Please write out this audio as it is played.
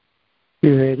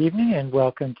Good evening and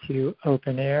welcome to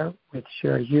Open Air with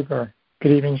Sherry Huber.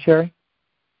 Good evening, Sherry.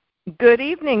 Good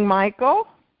evening, Michael.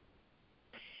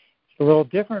 It's a little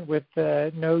different with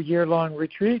no year-long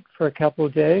retreat for a couple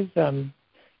of days. I'm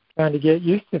trying to get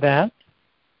used to that.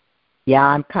 Yeah,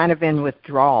 I'm kind of in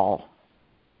withdrawal.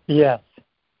 Yes,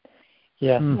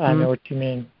 I know what you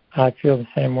mean. I feel the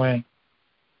same way.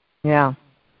 Yeah.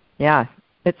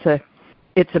 It's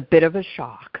a bit of a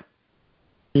shock.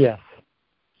 Yes.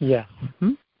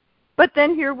 Mm-hmm. But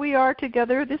then here we are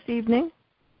together this evening.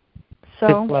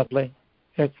 So It's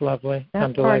lovely. That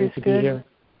I'm delighted to be here.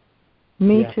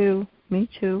 Me too.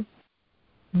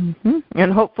 Mm-hmm.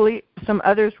 And hopefully some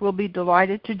others will be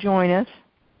delighted to join us.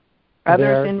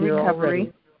 Others in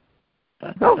recovery.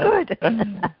 Oh, good.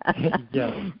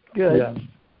 Yes. Good. Yes.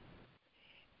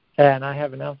 And I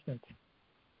have announcements.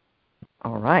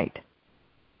 All right.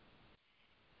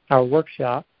 Our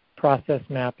workshop, Process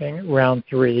Mapping, Round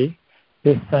 3,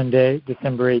 this Sunday,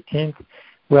 December 18th,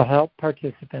 will help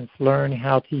participants learn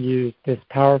how to use this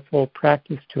powerful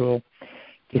practice tool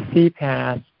to see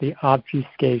past the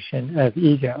obfuscation of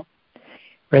ego.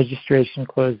 Registration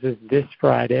closes this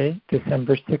Friday,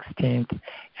 December 16th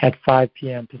at 5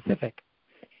 p.m. Pacific.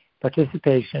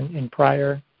 Participation in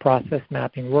prior process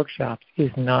mapping workshops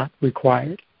is not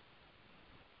required.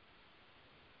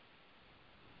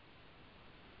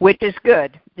 Which is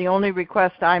good. The only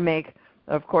request I make,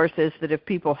 of course, is that if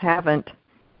people haven't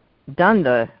done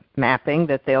the mapping,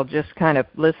 that they'll just kind of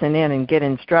listen in and get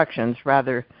instructions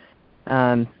rather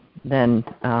than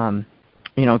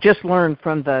just learn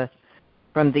from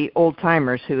the old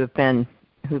timers who've been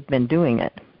doing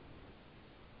it.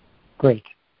 Great,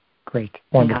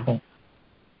 wonderful.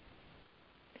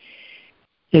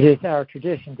 Yeah. It is our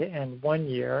tradition to end one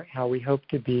year how we hope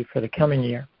to be for the coming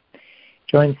year.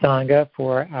 Join Sangha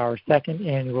for our second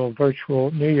annual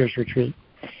virtual New Year's retreat,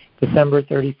 December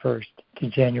 31st to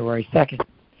January 2nd.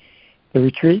 The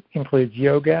retreat includes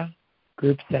yoga,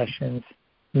 group sessions,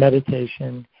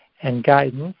 meditation, and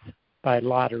guidance by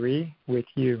lottery with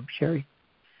you, Sherry.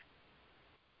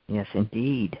 Yes,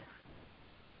 indeed.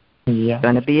 Yeah. It's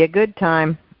going to be a good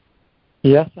time.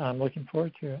 Yes, I'm looking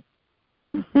forward to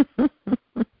it.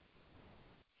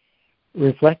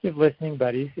 Reflective Listening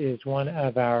Buddies is one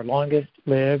of our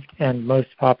longest-lived and most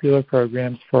popular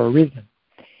programs for a reason.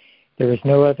 There is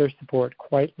no other support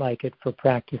quite like it for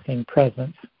practicing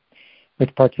presence,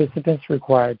 with participants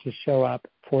required to show up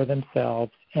for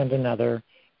themselves and another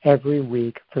every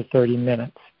week for 30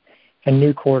 minutes. A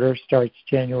new quarter starts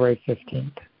January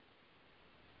 15th.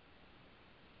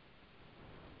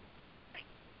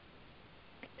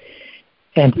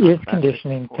 And is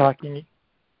conditioning talking...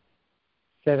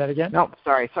 Say that again? No,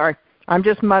 sorry. I'm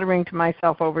just muttering to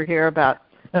myself over here about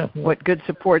what good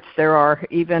supports there are,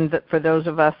 even for those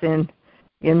of us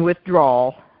in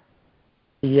withdrawal.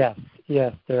 Yes,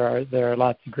 there are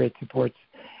lots of great supports,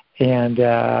 and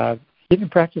even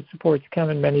practice supports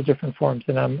come in many different forms,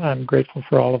 and I'm grateful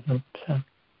for all of them. So.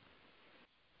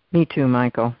 Me too,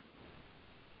 Michael.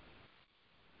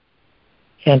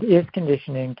 And is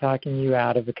conditioning talking you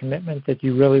out of a commitment that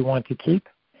you really want to keep?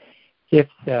 If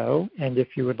so, and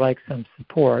if you would like some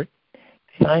support,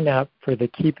 sign up for the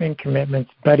Keeping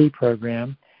Commitments Buddy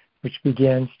program, which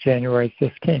begins January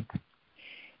 15th.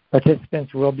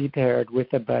 Participants will be paired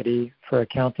with a buddy for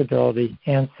accountability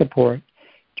and support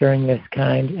during this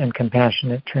kind and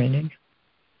compassionate training.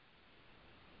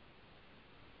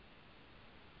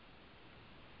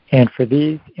 And for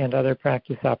these and other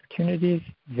practice opportunities,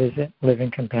 visit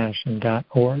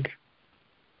livingcompassion.org.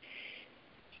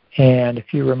 And a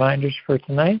few reminders for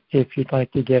tonight. If you'd like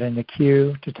to get in the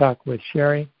queue to talk with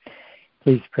Sherry,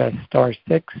 please press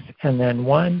 *6 and then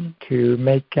 1 to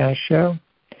make a show.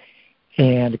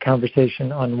 And a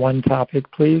conversation on one topic,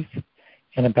 please.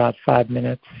 In about 5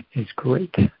 minutes is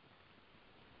great.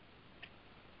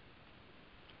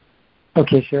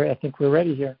 Okay, Sherry, I think we're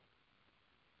ready here.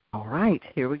 All right,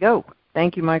 here we go.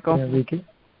 Thank you, Michael.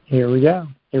 Here we go.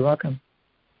 You're welcome.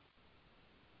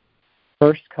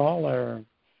 First caller.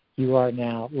 You are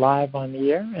now live on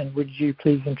the air, and would you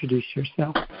please introduce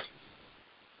yourself?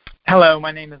 Hello,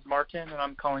 my name is Martin, and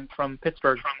I'm calling from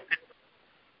Pittsburgh.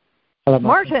 Hello,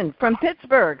 Martin from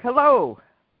Pittsburgh. Hello.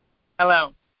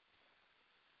 Hello.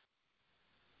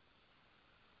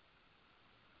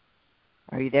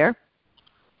 Are you there?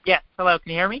 Yes. Hello.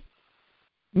 Can you hear me?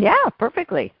 Yeah,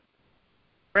 perfectly.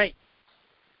 Great.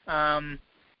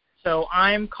 So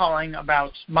I'm calling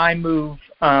about my move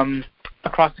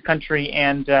across the country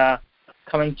and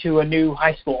coming to a new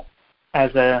high school as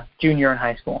a junior in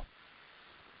high school.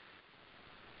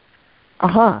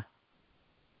 Uh-huh.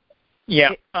 Yeah.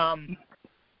 Go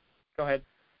ahead.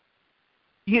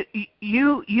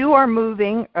 you are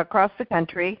moving across the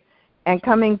country and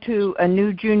coming to a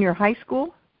new junior high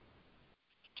school?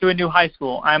 To a new high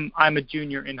school. I'm a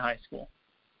junior in high school.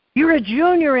 You're a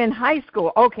junior in high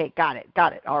school. Okay, got it.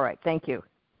 All right, thank you.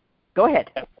 Go ahead.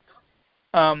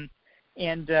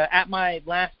 And at my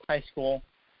last high school,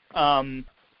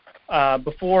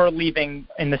 before leaving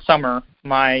in the summer,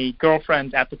 my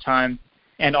girlfriend at the time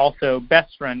and also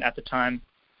best friend at the time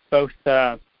both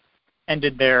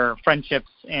ended their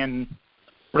friendships and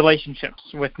relationships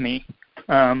with me.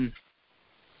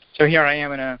 So here I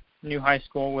am in a new high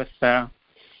school with a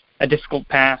difficult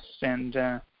past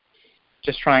and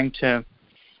just trying to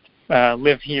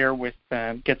live here with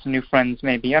get some new friends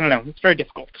maybe. I don't know. It's very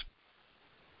difficult.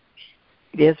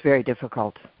 It is very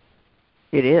difficult.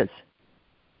 It is.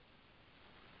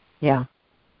 Yeah.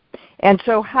 And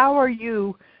so how are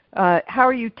you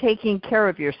taking care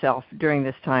of yourself during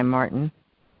this time, Martin?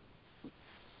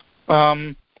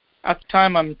 At the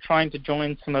time, I'm trying to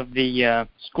join some of the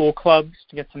school clubs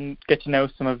to get to know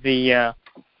some of the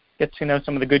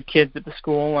good kids at the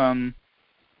school.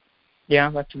 Yeah,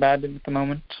 that's about it at the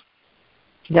moment.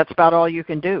 That's about all you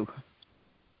can do.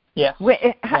 Yes.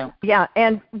 Yeah.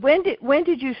 And when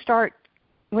did you start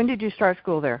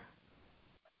school there?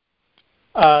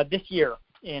 This year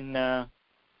in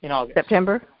August.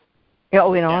 September?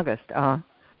 Oh, in August.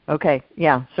 Okay.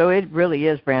 Yeah. So it really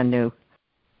is brand new.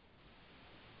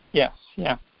 Yes.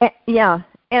 Yeah. Yeah.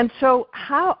 And so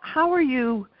how are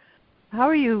you?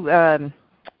 I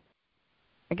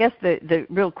guess the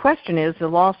real question is the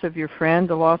loss of your friend,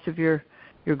 the loss of your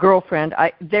girlfriend.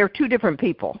 They're two different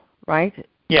people, right?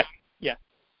 Yeah. Yeah.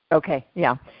 Okay.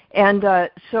 Yeah. And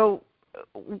so,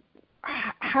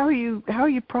 how are you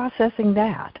processing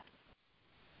that?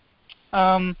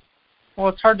 Well,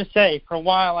 it's hard to say. For a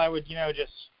while, I would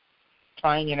just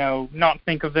try and not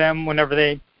think of them whenever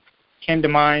they came to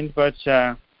mind, but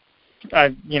turns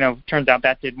out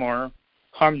that did more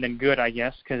harm than good, I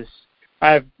guess, because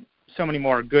I have so many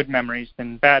more good memories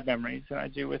than bad memories than I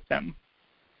do with them.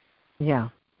 Yeah.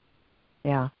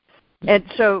 Yeah. And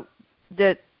so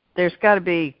there's got to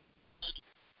be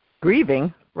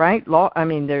grieving, right?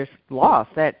 There's loss.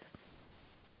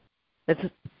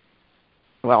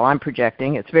 Well, I'm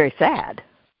projecting. It's very sad.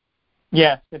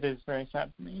 Yes, it is very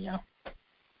sad for me, yeah.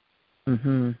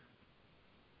 Mhm.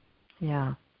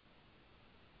 Yeah.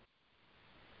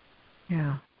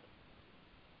 Yeah.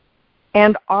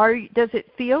 And does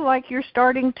it feel like you're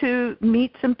starting to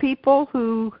meet some people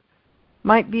who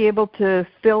might be able to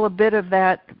fill a bit of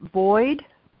that void?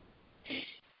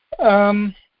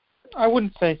 I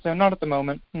wouldn't say so. Not at the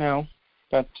moment, no.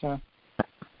 But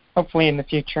hopefully in the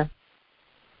future.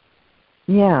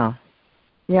 Yeah.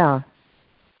 Yeah.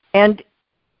 And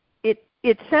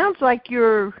it sounds like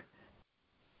you're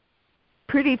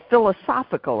pretty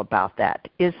philosophical about that.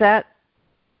 Is that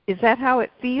how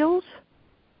it feels?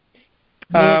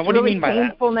 What do you really mean by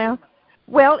painful that? now.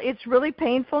 Well, it's really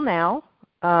painful now.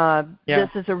 This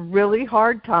is a really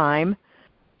hard time,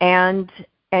 and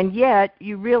yet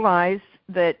you realize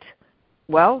that,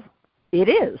 well, it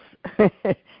is.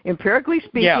 Empirically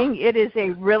speaking, It is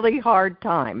a really hard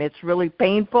time. It's really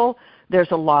painful.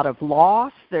 There's a lot of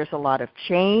loss. There's a lot of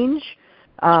change,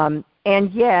 and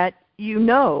yet you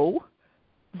know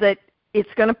that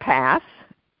it's going to pass.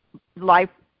 Life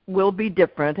will be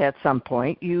different at some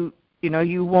point. You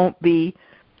won't be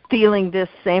feeling this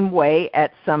same way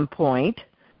at some point.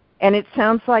 And it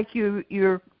sounds like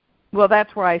you're well,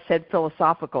 that's where I said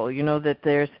philosophical,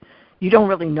 that you don't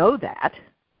really know that.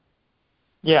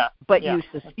 Yeah. But you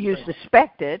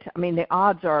suspect it. The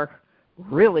odds are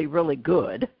really, really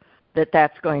good that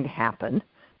that's going to happen,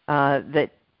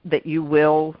 that you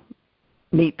will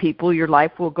meet people, your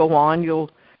life will go on,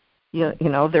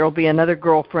 there will be another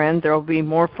girlfriend, there will be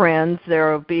more friends,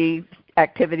 there will be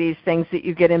activities, things that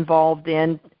you get involved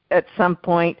in at some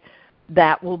point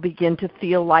that will begin to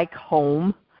feel like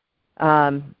home,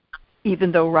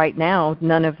 even though right now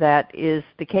none of that is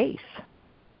the case.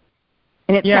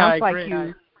 And it sounds like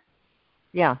you...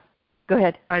 Yeah, go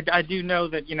ahead. I do know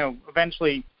that,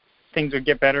 eventually things would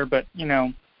get better, but,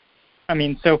 so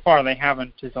far they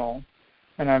haven't is all.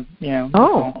 And I've,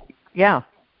 Oh, yeah.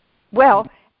 Well,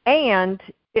 and,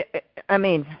 it's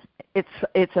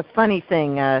a funny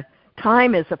thing.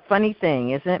 Time is a funny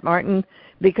thing, isn't it, Martin?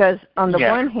 Because on the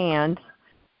one hand,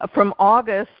 from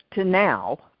August to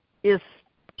now is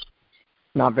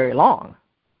not very long.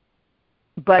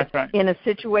 But That's right. In a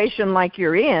situation like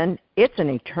you're in, it's an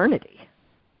eternity.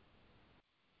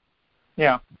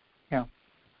 Yeah.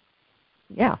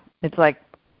 Yeah. It's like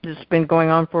it's been going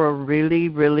on for a really,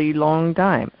 really long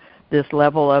time. This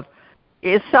level of...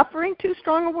 Is suffering too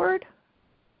strong a word?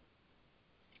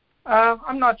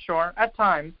 I'm not sure. At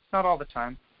times, not all the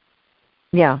time.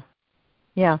 Yeah.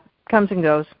 Comes and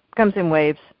goes. Comes in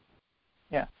waves.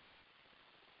 Yeah.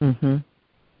 Mhm.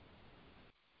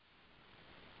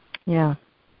 Yeah.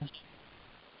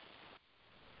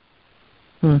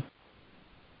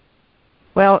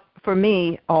 Well, for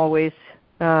me, always,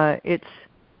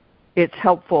 it's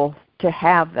helpful to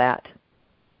have that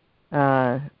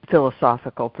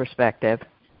philosophical perspective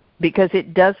because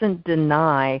it doesn't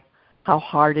deny how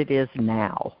hard it is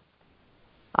now.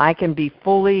 I can be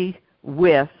fully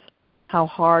with how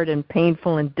hard and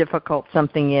painful and difficult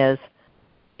something is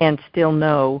and still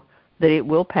know that it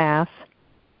will pass.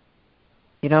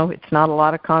 It's not a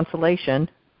lot of consolation,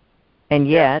 and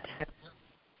yet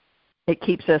it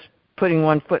keeps us putting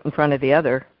one foot in front of the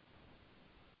other.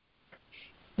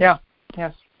 Yeah,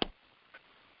 yes.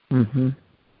 Mhm.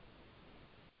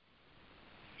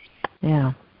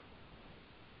 Yeah.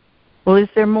 Well, is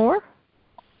there more?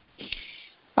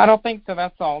 I don't think so.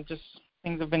 That's all. Just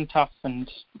things have been tough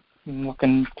and I'm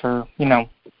looking for,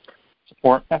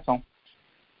 support. That's all.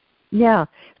 Yeah.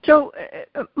 So,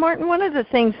 Martin, one of the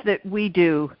things that we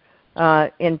do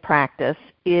in practice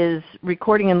is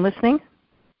recording and listening.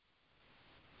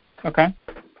 Okay.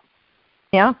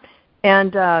 Yeah.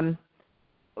 And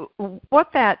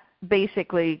what that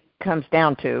basically comes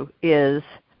down to is,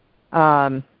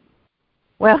 the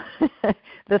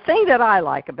thing that I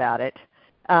like about it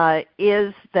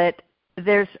is that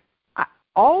there's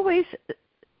always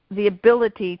the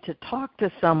ability to talk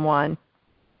to someone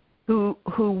who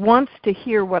wants to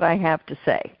hear what I have to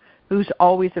say, who's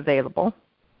always available,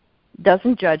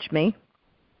 doesn't judge me.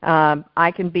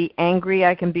 I can be angry,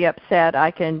 I can be upset,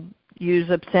 I can use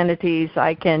obscenities,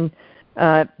 I can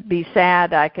be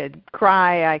sad, I could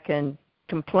cry, I can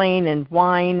complain and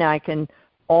whine, I can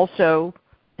also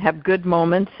have good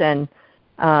moments and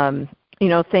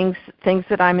things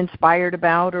that I'm inspired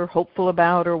about or hopeful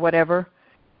about or whatever,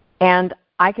 and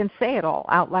I can say it all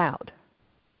out loud.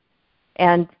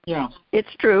 And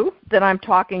it's true that I'm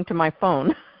talking to my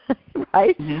phone,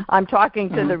 right? Mm-hmm. I'm talking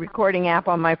to the recording app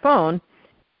on my phone,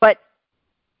 but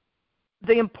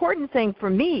the important thing for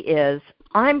me is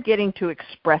I'm getting to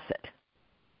express it.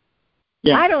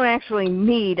 Yeah. I don't actually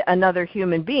need another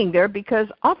human being there because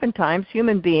oftentimes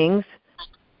human beings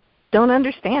don't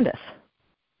understand us.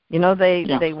 They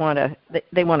want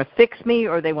to fix me,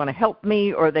 or they want to help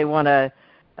me, or they want to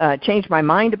change my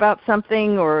mind about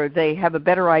something, or they have a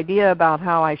better idea about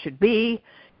how I should be,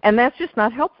 and that's just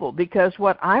not helpful because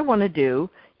what I want to do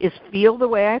is feel the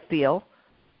way I feel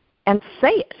and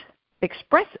say it,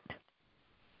 express it.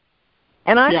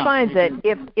 And I find that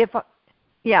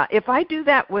if I do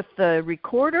that with the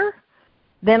recorder,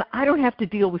 then I don't have to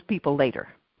deal with people later.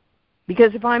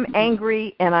 Because if I'm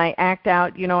angry and I act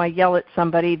out, I yell at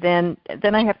somebody, then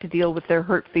I have to deal with their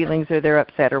hurt feelings or they're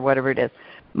upset or whatever it is.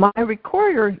 My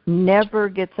recorder never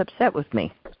gets upset with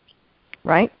me,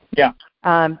 right? Yeah.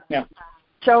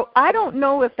 So I don't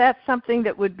know if that's something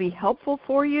that would be helpful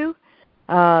for you,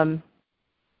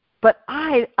 but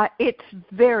it's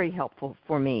very helpful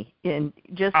for me I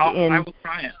will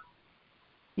try it.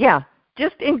 Yeah.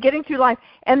 Just in getting through life.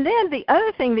 And then the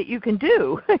other thing that you can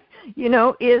do,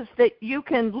 is that you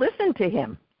can listen to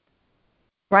him,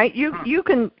 right? You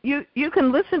can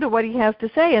listen to what he has to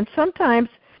say, and sometimes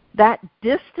that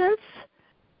distance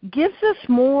gives us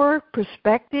more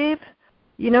perspective,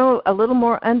 a little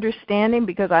more understanding,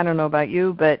 because I don't know about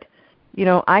you, but,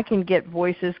 I can get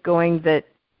voices going that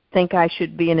think I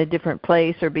should be in a different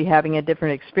place or be having a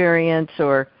different experience,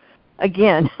 or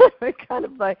again, kind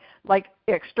of like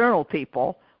external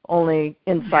people, only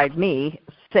inside me,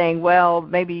 saying, well,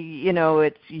 maybe,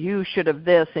 it's you should have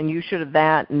this and you should have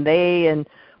that and they and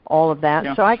all of that.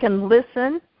 Yeah. So I can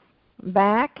listen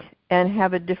back and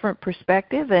have a different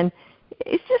perspective. And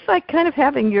it's just like kind of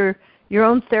having your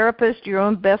own therapist, your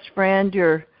own best friend,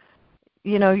 your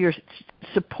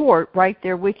support right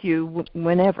there with you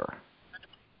whenever.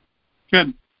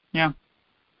 Good. Yeah.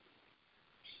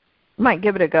 Might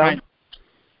give it a go. Right.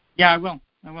 Yeah, I will.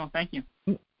 Thank you.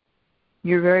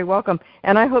 You're very welcome.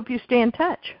 And I hope you stay in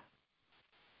touch.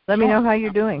 Let me know how you're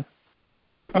doing.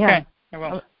 Okay, yeah, I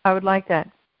will. I would like that.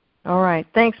 All right.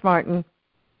 Thanks, Martin.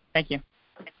 Thank you.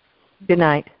 Good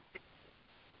night.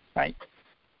 Bye.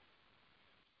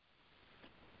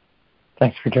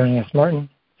 Thanks for joining us, Martin.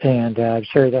 And I'm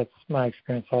sure that's my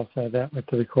experience also, that with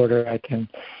the recorder I can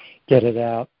get it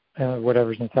out,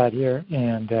 whatever's inside here,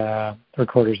 and the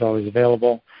recorder's always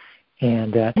available.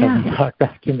 And doesn't talk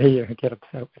back to me or get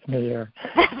upset with me.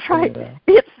 That's right.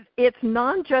 It's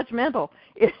non-judgmental.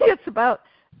 It's about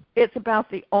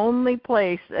the only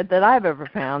place that I've ever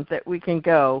found that we can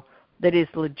go that is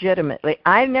legitimately,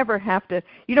 I never have to,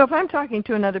 if I'm talking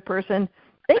to another person,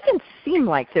 they can seem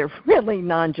like they're really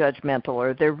non-judgmental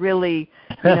or they're really,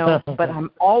 but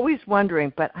I'm always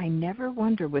wondering, but I never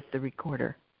wonder with the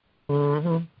recorder.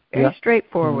 Mm-hmm. Very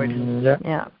straightforward.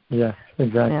 Yeah. Yes,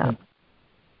 exactly.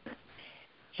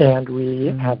 Yeah. And we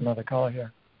have another caller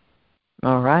here.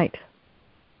 All right.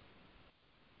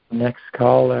 Next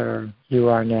caller, you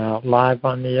are now live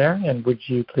on the air, and would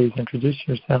you please introduce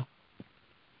yourself?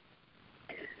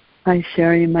 Hi,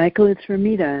 Sherry and Michael. It's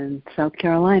Ramita in South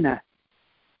Carolina.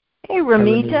 Hey,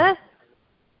 Ramita.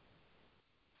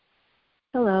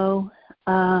 Hello.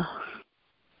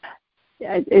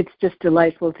 It's just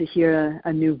delightful to hear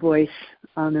a new voice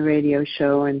on the radio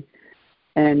show, and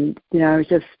I was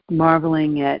just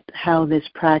marveling at how this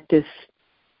practice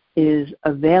is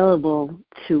available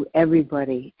to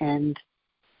everybody, and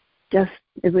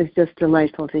it was just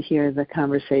delightful to hear the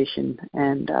conversation,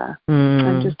 and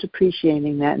I'm just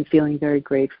appreciating that and feeling very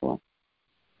grateful.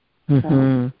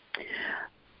 Mm-hmm.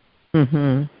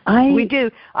 Mm-hmm. We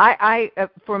do. I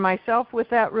for myself with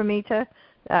that, Ramita,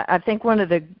 I think one of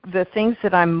the things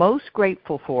that I'm most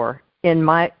grateful for in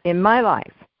my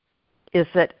life is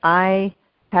that I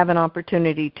have an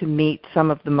opportunity to meet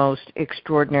some of the most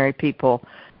extraordinary people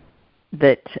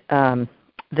that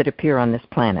appear on this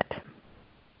planet.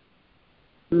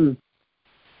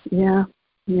 Yeah.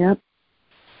 Yep.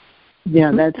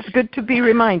 Yeah, it's good to be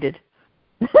reminded.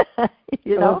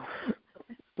 Oh,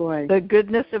 boy, the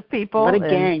goodness of people. What a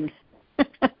gang.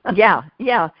 yeah,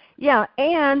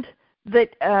 and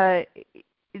that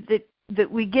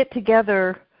we get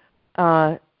together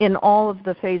in all of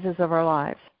the phases of our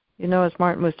lives. As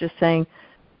Martin was just saying,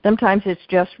 sometimes it's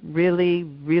just really,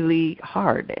 really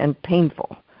hard and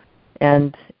painful.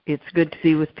 And it's good to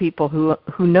be with people who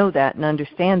know that and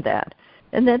understand that.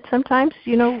 And then sometimes,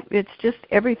 it's just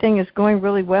everything is going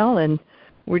really well and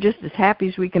we're just as happy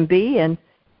as we can be. And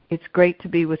it's great to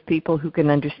be with people who can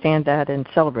understand that and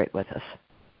celebrate with us.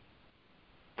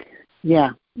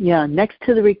 Yeah. Next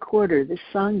to the recorder, this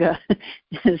Sangha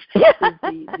is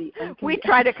the we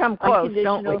try to come close,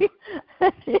 don't we?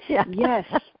 Yes,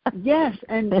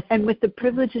 and with the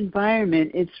privileged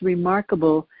environment, it's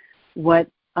remarkable what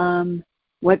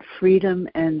freedom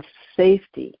and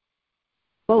safety,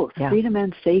 both freedom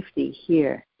and safety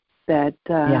here, that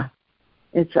I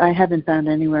haven't found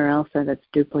anywhere else that it's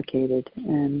duplicated,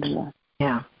 and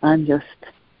I'm just,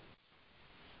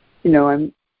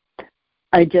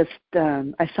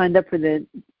 I signed up for the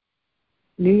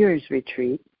New Year's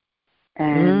retreat,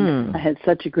 and I had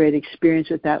such a great experience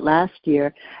with that last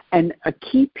year. And a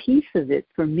key piece of it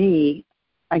for me,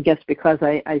 I guess because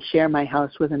I share my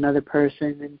house with another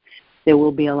person and there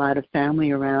will be a lot of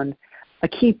family around, a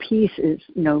key piece is,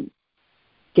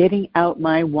 getting out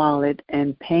my wallet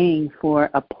and paying for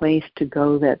a place to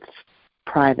go that's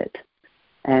private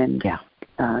and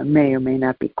may or may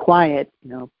not be quiet.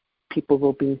 People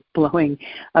will be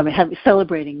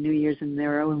celebrating New Year's in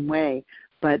their own way,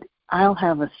 but I'll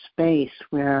have a space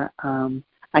where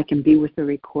I can be with the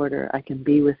recorder, I can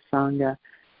be with Sangha,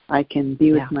 I can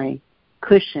be with my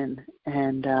cushion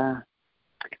and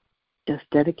just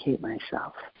dedicate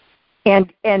myself.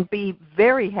 And be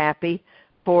very happy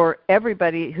for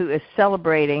everybody who is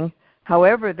celebrating,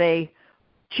 however they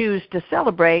choose to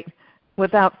celebrate,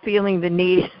 without feeling the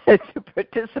need to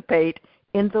participate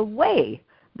in the way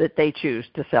that they choose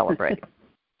to celebrate.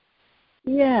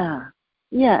 Yeah,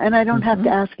 and I don't have to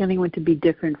ask anyone to be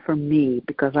different from me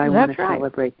because I want to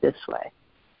celebrate this way.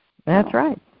 That's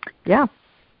right. Yeah,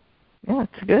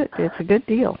 it's good. It's a good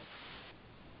deal.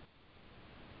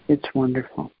 It's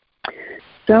wonderful.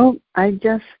 So I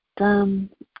just,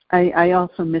 I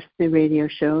also missed the radio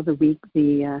show the week.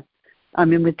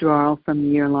 I'm in withdrawal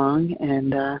from Year Long,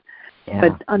 and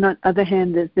but on the other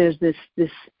hand, there's this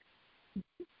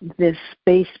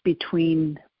space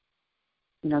between,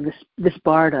 this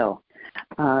bardo,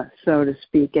 so to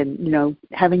speak, and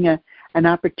having an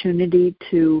opportunity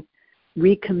to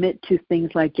recommit to things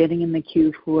like getting in the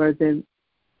queue for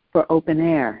open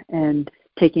air and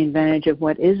taking advantage of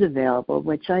what is available,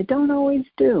 which I don't always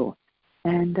do,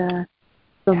 and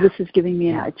so this is giving me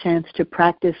a chance to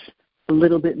practice a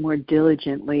little bit more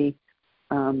diligently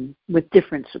with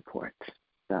different supports.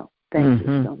 So thank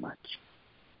you so much.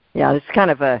 Yeah, it's kind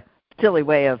of a silly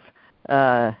way of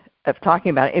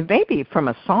talking about it. It may be from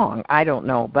a song, I don't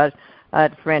know, but I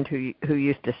had a friend who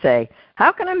used to say,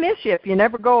 "How can I miss you if you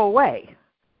never go away?"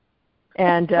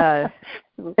 And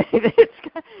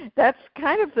that's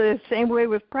kind of the same way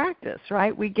with practice,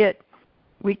 right? We can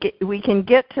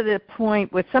get to the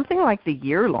point with something like the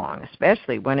Year Long,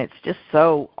 especially when it's just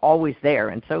so always there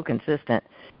and so consistent.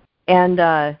 And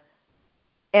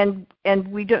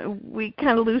we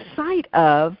kind of lose sight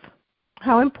of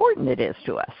how important it is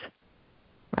to us,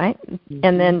 right? Mm-hmm.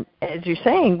 And then, as you're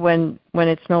saying, when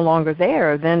it's no longer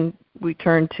there, then we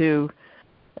turn to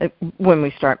when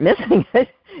we start missing it.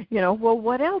 Well,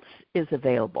 what else is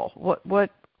available?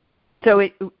 What? So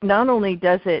it not only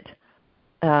does it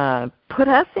put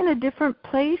us in a different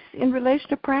place in relation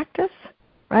to practice,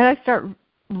 right? I start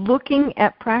looking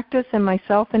at practice and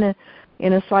myself in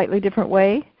a slightly different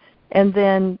way, and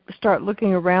then start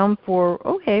looking around for,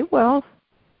 okay, well,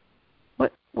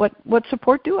 what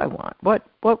support do I want? What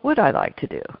would I like to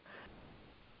do?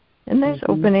 And there's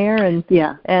mm-hmm. open air,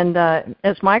 and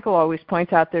as Michael always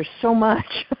points out, there's so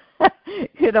much.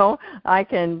 I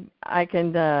can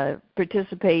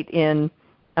participate in.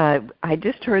 I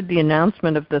just heard the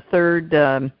announcement of the third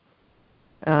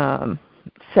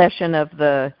session of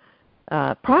the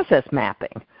process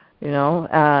mapping.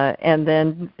 And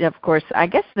then of course, I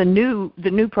guess the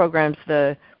new programs,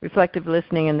 the reflective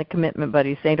listening and the commitment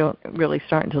buddies, they don't really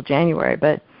start until January.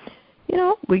 But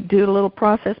we do a little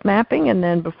process mapping, and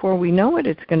then before we know it,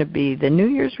 it's going to be the New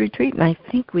Year's retreat, and I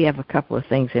think we have a couple of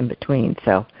things in between.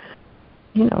 So,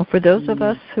 for those of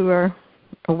us who are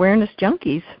awareness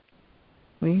junkies,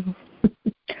 we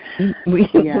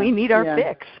need our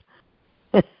fix.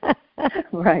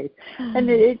 Right. And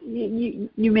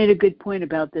you made a good point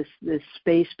about this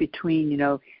space between,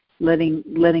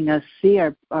 letting us see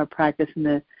our practice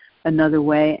in another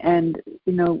way, and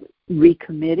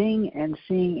recommitting and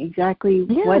seeing exactly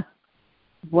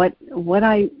what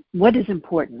is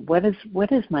important, what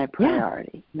is my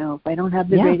priority. If I don't have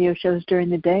the radio shows during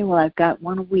the day, well, I've got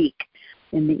one a week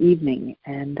in the evening,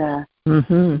 and that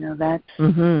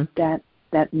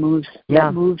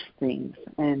moves things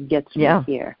and gets me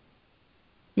here.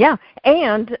 Yeah,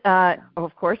 and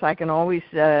of course I can always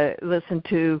listen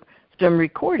to some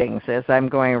recordings as I'm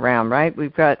going around, right?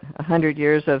 We've got 100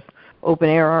 years of open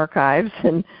air archives,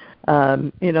 and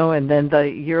and then the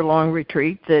year-long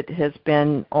retreat that has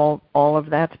been all of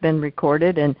that's been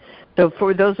recorded. And so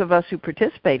for those of us who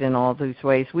participate in all these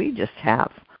ways, we just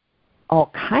have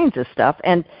all kinds of stuff.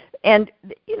 And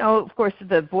of course,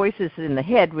 the voices in the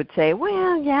head would say,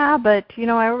 well, yeah, but, I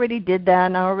already did that,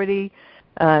 and I already,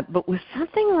 but with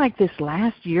something like this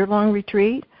last year-long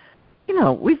retreat,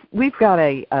 we've got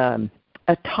a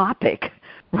topic,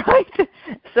 right?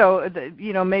 So,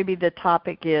 maybe the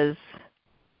topic is,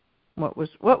 what was,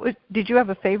 did you have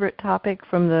a favorite topic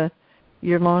from the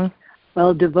year-long?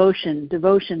 Well, devotion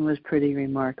was pretty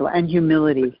remarkable, and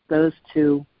humility, those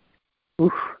two.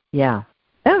 Oof. Yeah.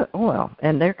 Oh, well,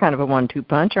 and they're kind of a 1-2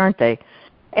 punch, aren't they?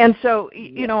 And so,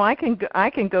 I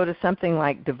can go to something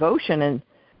like devotion, and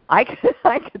I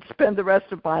could spend the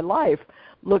rest of my life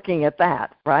looking at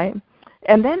that, right?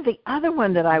 And then the other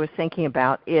one that I was thinking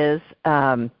about is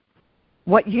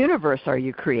what universe are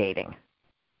you creating,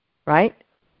 right?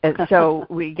 And so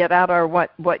we get out our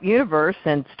what universe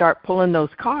and start pulling those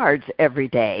cards every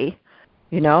day,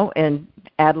 and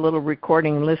add a little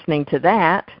recording and listening to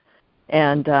that,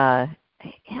 and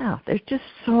there's just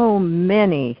so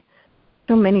many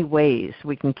ways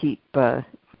we can keep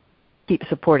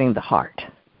supporting the heart.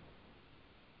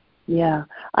 Yeah,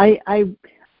 I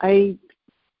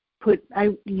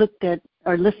looked at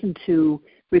or listened to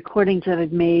recordings that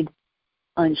I've made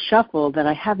on shuffle that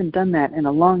I haven't done that in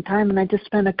a long time, and I just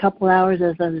spent a couple hours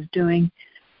as I was doing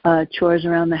chores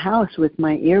around the house with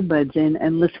my earbuds in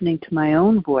and listening to my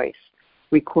own voice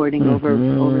recording over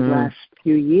the last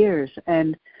few years.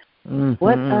 And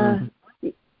what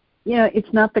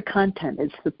it's not the content,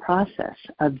 it's the process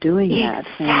of doing that.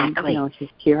 And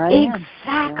just here I am.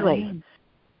 Exactly.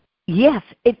 Yes,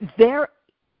 it's there,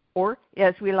 or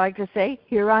as we like to say,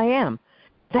 here I am.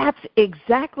 That's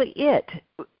exactly it.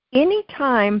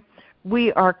 Anytime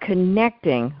we are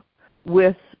connecting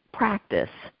with practice,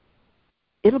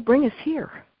 it'll bring us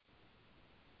here.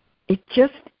 It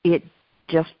just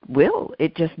will.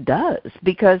 It just does.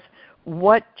 Because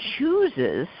what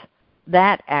chooses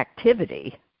that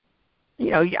activity,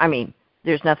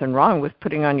 there's nothing wrong with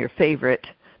putting on your favorite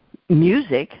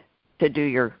music to do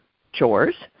your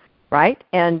chores, right?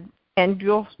 And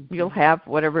you'll have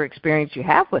whatever experience you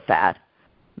have with that.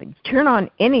 Turn on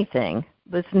anything,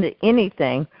 listen to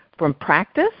anything from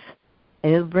practice,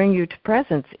 and it'll bring you to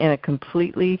presence in a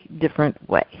completely different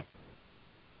way.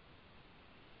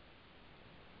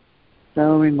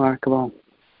 So remarkable.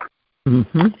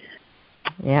 Mm-hmm.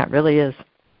 Yeah, it really is.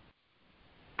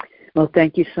 Well,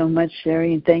 thank you so much,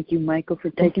 Sherry, and thank you, Michael, for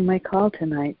taking my call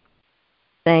tonight.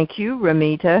 Thank you,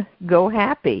 Ramita. Go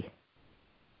happy.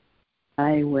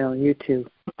 I will. You too.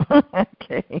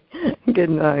 Okay. Good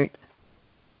night.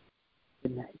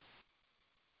 Good night.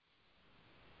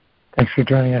 Thanks for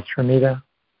joining us, Ramita.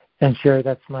 And Sherry,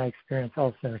 that's my experience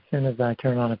also. As soon as I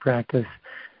turn on a practice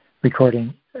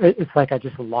recording, it's like I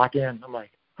just lock in. I'm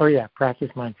like, oh, yeah, practice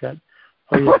mindset.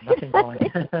 Oh, yeah, nothing wrong.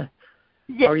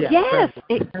 Oh, yeah. Yes.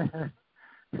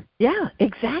 Yeah,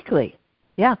 exactly.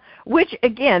 Yeah, which,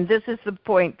 again, this is the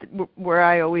point where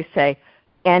I always say,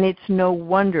 and it's no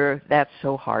wonder that's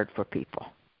so hard for people.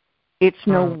 It's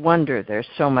no wonder there's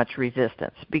so much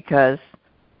resistance, because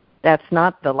that's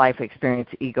not the life experience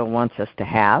ego wants us to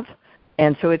have,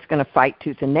 and so it's going to fight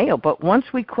tooth and nail. But once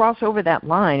we cross over that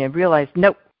line and realize,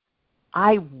 nope,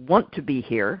 I want to be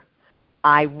here,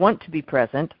 I want to be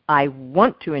present, I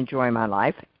want to enjoy my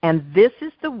life, and this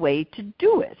is the way to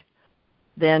do it,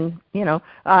 then,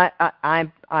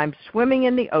 I'm swimming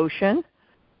in the ocean,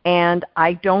 and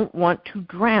I don't want to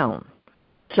drown.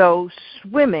 So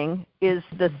swimming is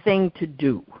the thing to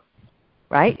do,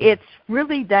 right? It's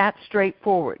really that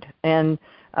straightforward. And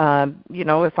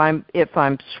if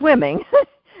I'm swimming,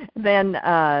 then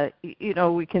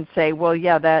we can say, well,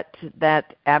 yeah,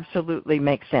 that absolutely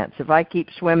makes sense. If I keep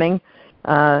swimming,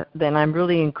 then I'm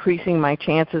really increasing my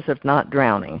chances of not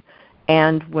drowning.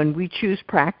 And when we choose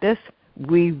practice,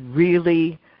 we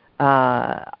really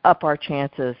up our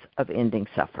chances of ending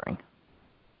suffering.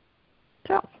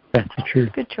 So that's the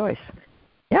truth. Good choice.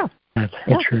 Yeah. That's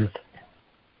the truth.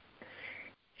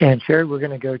 And Sherry, we're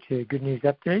going to go to Good News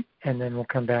Update, and then we'll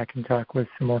come back and talk with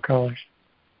some more callers.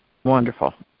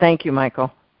 Wonderful. Thank you,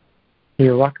 Michael.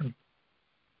 You're welcome.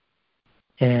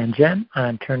 And Jen,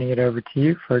 I'm turning it over to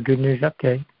you for a Good News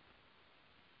Update.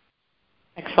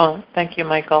 Excellent. Thank you,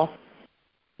 Michael.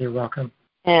 You're welcome.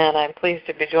 And I'm pleased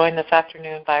to be joined this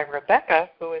afternoon by Rebecca,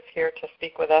 who is here to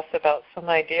speak with us about some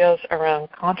ideas around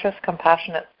conscious,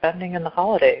 compassionate spending in the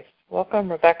holidays.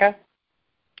 Welcome, Rebecca.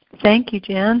 Thank you,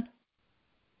 Jen.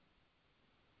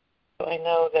 So I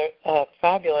know that a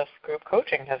fabulous group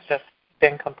coaching has just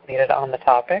been completed on the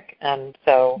topic, and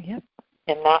so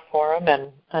in that forum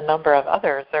and a number of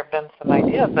others, there have been some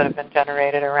ideas that have been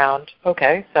generated around,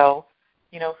 okay, so,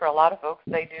 for a lot of folks,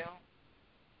 they do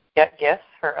get gifts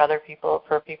for other people,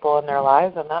 for people in their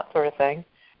lives and that sort of thing.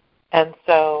 And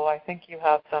so I think you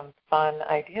have some fun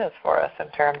ideas for us in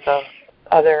terms of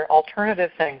other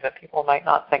alternative things that people might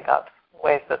not think of,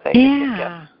 ways that they could give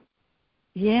gifts.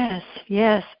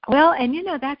 Yes. Well, and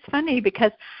that's funny,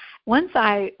 because once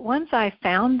I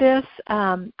found this,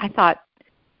 I thought,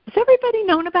 has everybody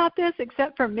known about this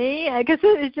except for me? Because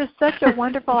it's just such a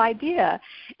wonderful idea.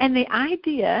 And the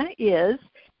idea is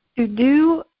to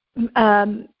do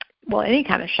any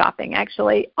kind of shopping,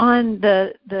 actually, on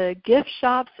the gift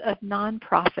shops of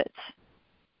nonprofits.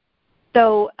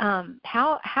 So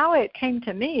how it came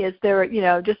to me is there,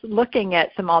 just looking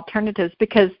at some alternatives,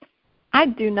 because I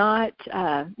do not,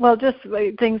 just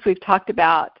things we've talked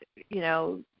about,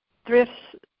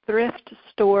 thrift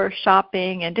store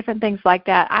shopping and different things like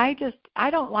that. I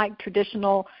don't like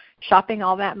traditional shopping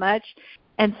all that much.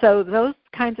 And so those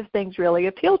kinds of things really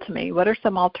appeal to me. What are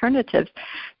some alternatives?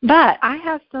 But I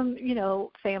have some,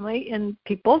 family and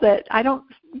people that I don't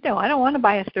want to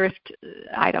buy a thrift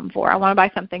item for. I want to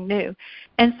buy something new.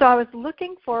 And so I was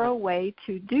looking for a way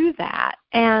to do that.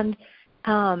 And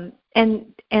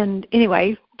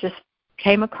anyway, just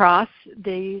came across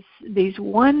these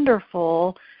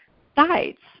wonderful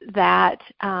sites that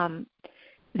of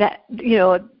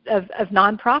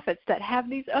nonprofits that have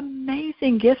these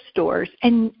amazing gift stores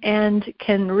and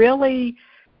can really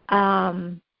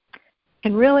I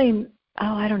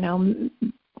don't know,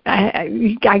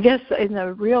 I guess in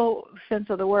the real sense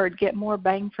of the word, get more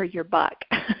bang for your buck.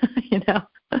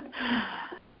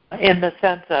 In the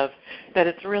sense of that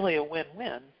it's really a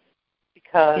win-win,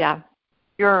 because as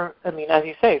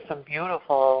you say, some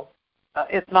beautiful,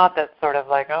 it's not that sort of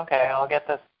like, okay, I'll get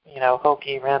this,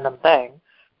 hokey random thing,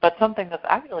 but something that's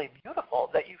actually beautiful,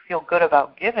 that you feel good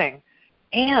about giving,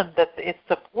 and that it's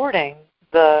supporting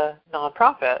the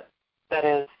nonprofit that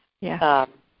is the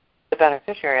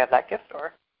beneficiary of that gift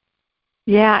store.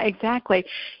 Yeah, exactly.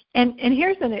 And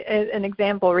here's an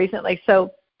example recently.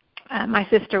 So my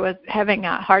sister was having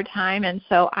a hard time, and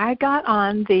so I got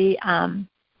on the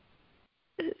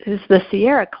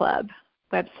Sierra Club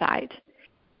website,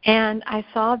 and I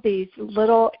saw these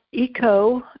little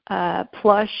eco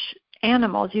plush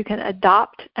animals. You can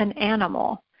adopt an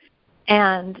animal,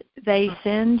 and they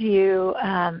send you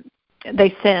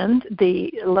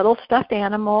the little stuffed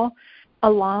animal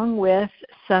along with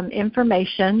some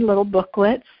information, little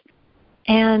booklets,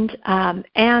 and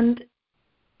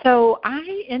so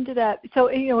I ended up. So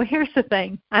here's the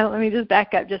thing. Let me just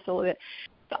back up just a little bit.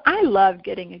 So I love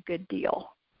getting a good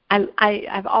deal.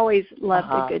 I've always loved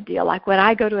a good deal. Like when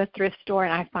I go to a thrift store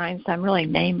and I find some really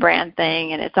name brand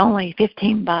thing and it's only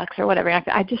 $15 or whatever,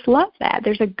 I just love that.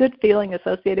 There's a good feeling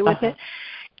associated with it.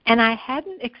 And I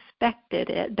hadn't expected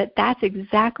it, but that's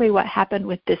exactly what happened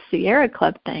with this Sierra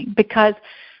Club thing, because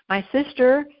my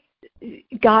sister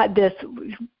got this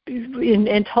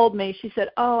and told me, she said,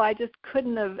 oh, I just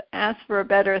couldn't have asked for a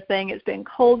better thing. It's been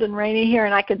cold and rainy here,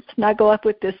 and I could snuggle up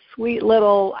with this sweet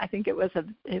little, I think it was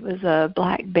a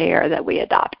black bear that we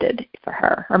adopted for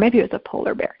her, or maybe it was a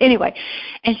polar bear. Anyway,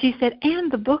 and she said,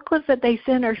 and the booklets that they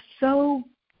send are so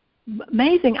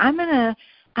amazing. I'm gonna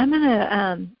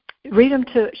read them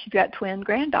to, she's got twin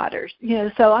granddaughters,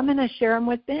 so I'm going to share them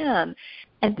with them.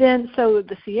 And then, so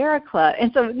the Sierra Club,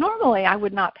 and so normally I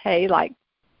would not pay like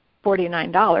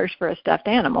 $49 for a stuffed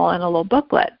animal and a little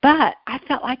booklet, but I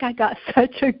felt like I got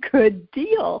such a good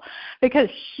deal because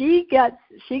she gets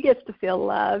to feel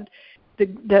loved.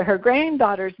 Her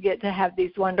granddaughters get to have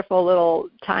these wonderful little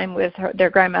time with their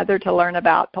grandmother to learn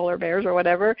about polar bears or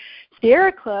whatever.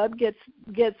 Sierra Club gets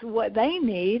what they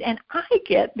need, and I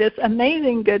get this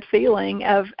amazing good feeling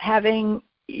of having,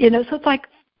 so it's like,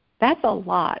 that's a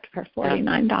lot for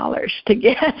 $49 to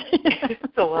get.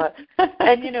 It's a lot.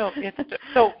 And,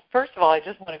 so first of all, I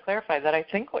just want to clarify that I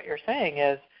think what you're saying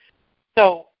is,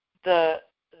 so the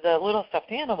little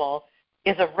stuffed animal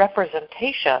is a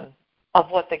representation of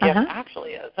what the gift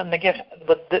actually is. And the gift,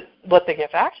 what the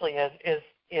gift actually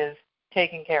is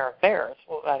taking care of bears.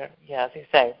 Well, as you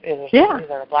say,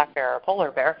 either a black bear or a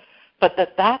polar bear. But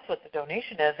that's what the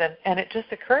donation is. And it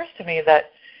just occurs to me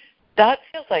that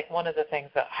feels like one of the things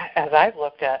that, as I've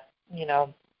looked at,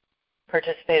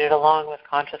 participated along with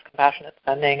conscious, compassionate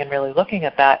spending and really looking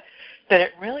at that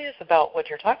it really is about what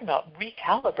you're talking about,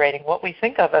 recalibrating what we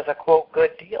think of as a, quote,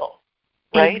 good deal,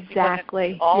 right?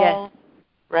 Exactly, yes.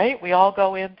 Right? We all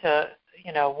go into,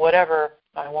 whatever,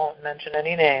 I won't mention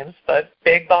any names, but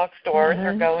big box stores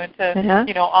or go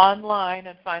into, online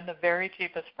and find the very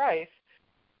cheapest price.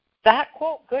 That,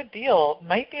 quote, good deal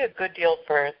might be a good deal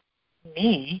for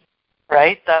me,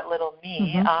 right? That little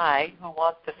me, I, who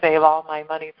wants to save all my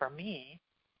money for me.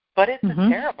 But it's a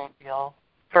terrible deal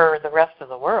for the rest of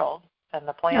the world and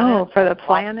the planet. Oh, for the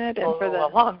planet and for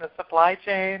along the supply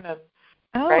chain and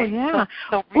right? Yeah.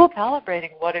 So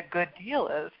recalibrating what a good deal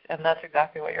is, and that's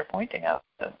exactly what you're pointing out.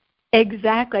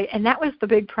 Exactly. And that was the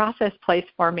big process place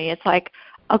for me. It's like,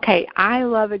 okay, I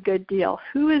love a good deal.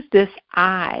 Who is this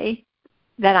I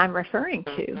that I'm referring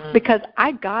to? Because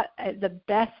I got the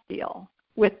best deal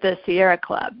with the Sierra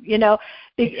Club,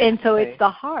 and so it's the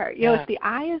heart. If the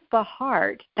I is the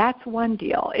heart, that's one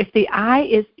deal. If the I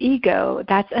is ego,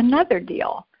 that's another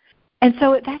deal. And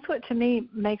so that's what, to me,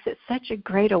 makes it such a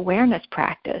great awareness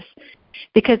practice,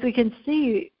 because we can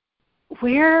see,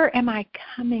 where am I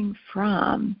coming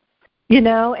from,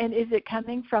 and is it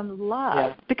coming from love?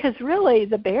 Yeah. Because really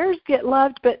the bears get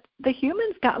loved, but the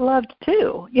humans got loved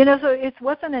too, so it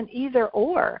wasn't an either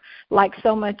or like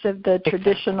so much of the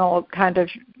traditional kind of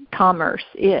commerce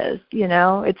is,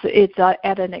 it's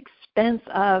at an expense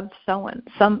of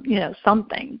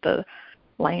something, the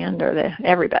land or the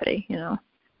everybody,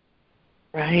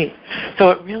 Right. So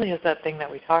it really is that thing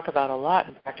that we talk about a lot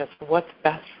in practice, what's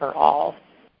best for all,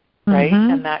 right?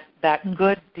 And that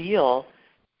good deal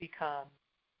becomes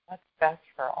what's best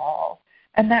for all.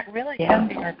 And that really can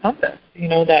be our compass,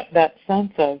 that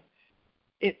sense of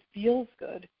it feels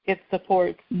good. It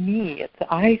supports me.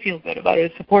 I feel good about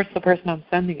it. It supports the person I'm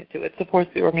sending it to. It supports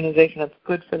the organization. It's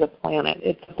good for the planet.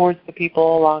 It supports the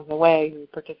people along the way who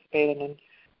participated in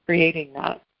creating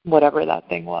that, whatever that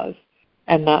thing was.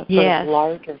 And that sort of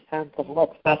larger sense of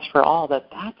what's best for all,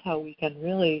 that's how we can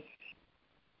really,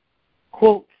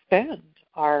 quote, spend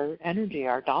our energy,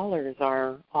 our dollars,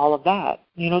 all of that.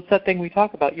 It's that thing we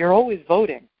talk about. You're always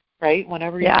voting, right?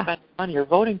 Whenever you spend money, you're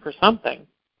voting for something.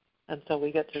 And so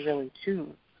we get to really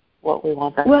choose what we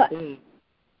want that to be.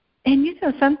 And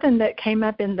something that came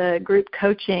up in the group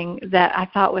coaching that I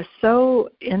thought was so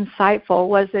insightful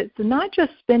was it's not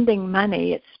just spending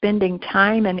money, it's spending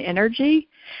time and energy.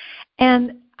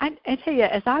 And I tell you,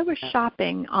 as I was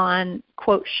shopping on,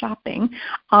 quote, shopping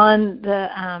on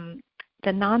the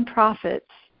nonprofit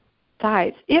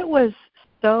sites, it was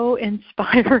so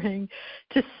inspiring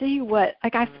to see what,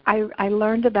 like, I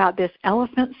learned about this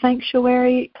elephant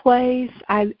sanctuary place.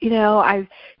 I've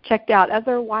checked out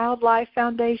other wildlife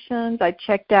foundations. I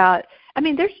checked out,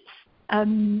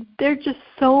 there's just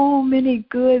so many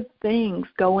good things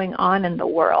going on in the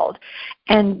world.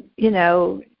 And,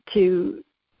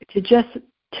 to just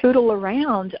tootle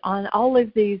around on all of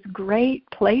these great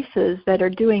places that are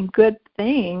doing good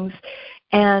things,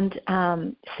 and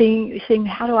seeing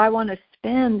how do I want to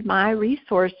spend my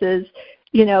resources,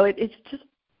 it's just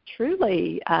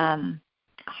truly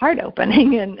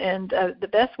heart-opening and the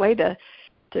best way to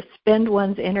spend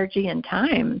one's energy and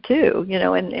time too, in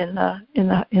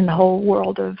the whole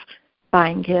world of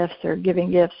buying gifts or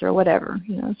giving gifts or whatever,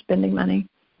 spending money.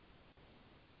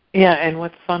 Yeah, and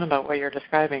what's fun about what you're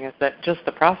describing is that just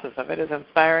the process of it is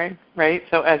inspiring, right?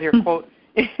 So as your quote,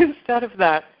 instead of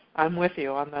that, I'm with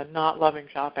you on the not loving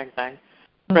shopping thing,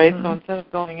 right? So instead of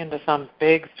going into some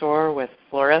big store with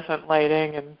fluorescent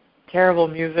lighting and terrible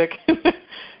music,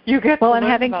 you get to learn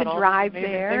having about to all drive the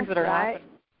amazing there, things that are right? happening.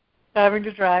 Having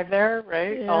to drive there,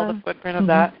 right? Yeah. All the footprint of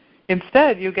that.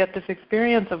 Instead, you get this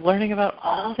experience of learning about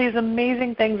all these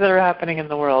amazing things that are happening in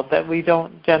the world that we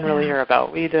don't generally hear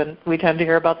about. We tend to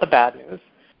hear about the bad news.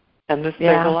 And there's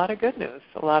a lot of good news,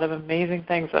 a lot of amazing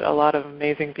things that a lot of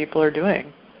amazing people are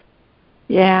doing.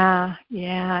 Yeah.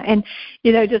 And,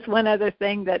 just one other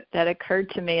thing that occurred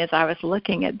to me as I was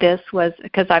looking at this was,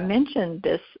 because I mentioned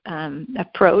this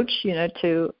approach,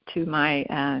 to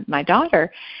my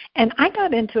daughter, and I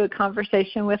got into a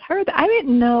conversation with her that I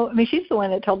didn't know. I mean, she's the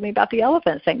one that told me about the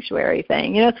elephant sanctuary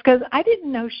thing. It's because I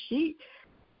didn't know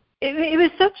it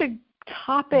was such a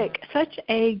topic, such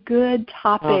a good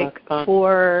topic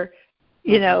for,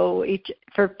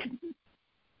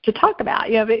 to talk about,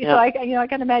 So I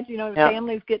can imagine,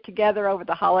 families get together over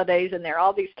the holidays, and there are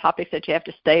all these topics that you have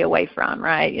to stay away from,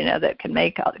 right? That can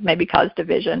maybe cause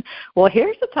division. Well,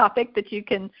 here's a topic that you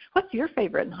can. What's your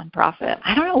favorite nonprofit?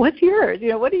 I don't know. What's yours?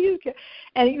 What do you?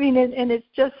 And I mean, and it's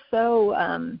just so.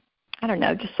 I don't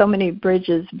know, just so many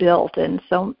bridges built and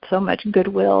so much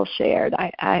goodwill shared.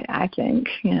 I think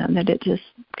that it just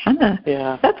kind of.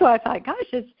 Yeah. That's why I thought,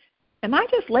 gosh, am I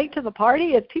just late to the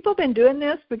party? Have people been doing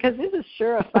this? Because this is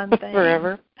sure a fun thing.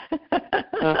 Forever.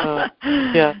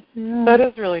 Yeah, that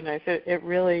is really nice. It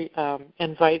really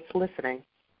invites listening.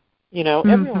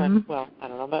 Everyone, well, I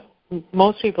don't know, but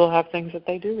most people have things that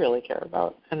they do really care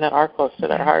about and that are close to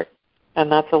their heart.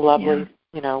 And that's a lovely,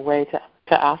 way to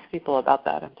ask people about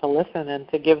that and to listen and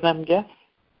to give them gifts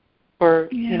for,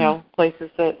 places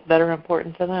that are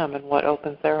important to them and what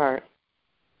opens their heart.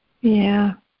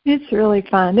 Yeah. It's really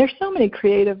fun. There's so many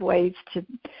creative ways to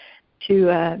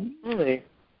really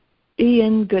be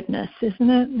in goodness, isn't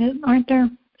it? Aren't there?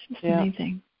 It's just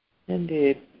amazing.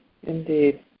 Indeed.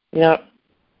 Yep.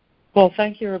 Well,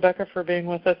 thank you, Rebecca, for being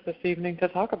with us this evening to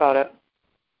talk about it.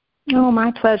 Oh,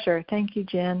 my pleasure. Thank you,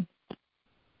 Jen.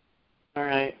 All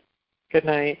right. Good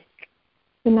night.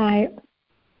 Good night.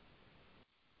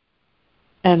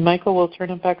 And Michael, we'll turn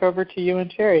it back over to you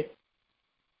and Sherry.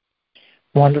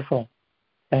 Wonderful.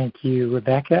 Thank you,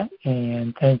 Rebecca,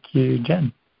 and thank you,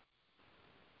 Jen.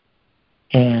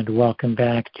 And welcome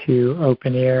back to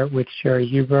Open Air with Sherry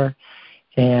Huber.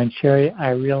 And Sherry,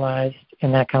 I realized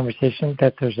in that conversation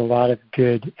that there's a lot of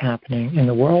good happening in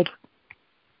the world.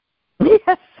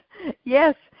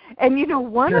 Yes. And,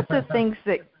 one of the things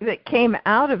that came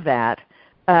out of that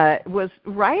was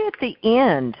right at the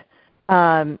end,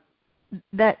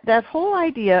 that whole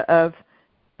idea of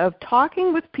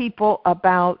talking with people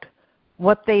about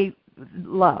what they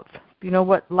love,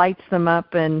 what lights them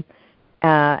up, and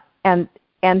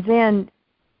then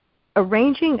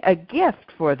arranging a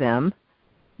gift for them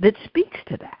that speaks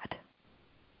to that.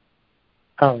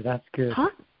 Oh, that's good. Huh?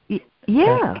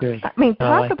 Yeah. That's good. I mean,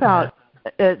 talk about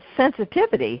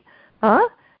sensitivity, huh?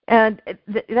 And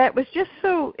that was just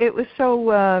so. It was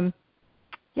so.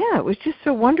 It was just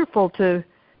so wonderful to.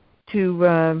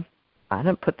 I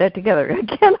didn't put that together.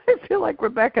 Again, I feel like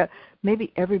Rebecca.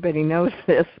 Maybe everybody knows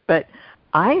this, but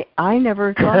I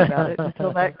never thought about it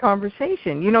until that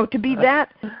conversation. To be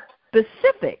that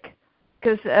specific,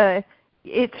 because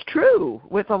it's true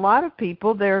with a lot of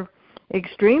people. They're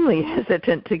extremely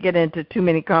hesitant to get into too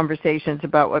many conversations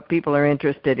about what people are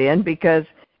interested in because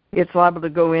it's liable to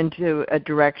go into a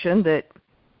direction that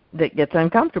gets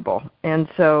uncomfortable. And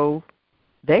so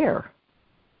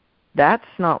that's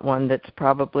not one that's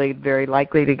probably very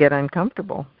likely to get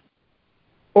uncomfortable.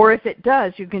 Or if it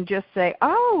does, you can just say,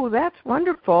 oh, that's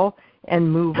wonderful,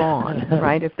 and move on,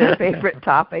 right? If their favorite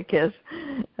topic is,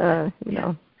 guns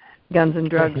and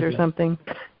drugs or something.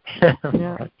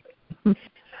 Yeah.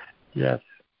 Yes.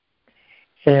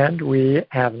 And we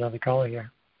have another caller here.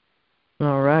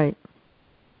 All right.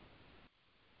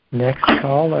 Next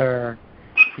caller,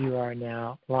 you are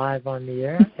now live on the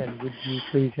air, and would you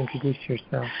please introduce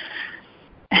yourself?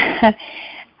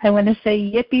 I want to say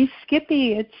yippee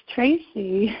skippy, it's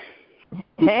Tracy.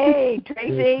 Hey,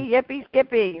 Tracy, yippee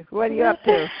skippy, what are you up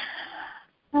to?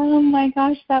 Oh my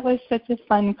gosh, that was such a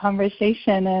fun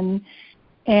conversation,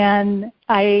 and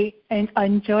I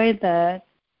enjoyed the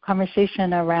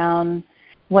conversation around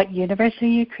what universe are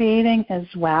you creating as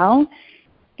well?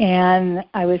 And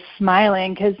I was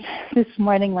smiling because this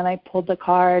morning when I pulled the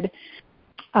card,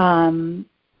 it's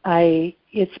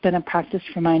been a practice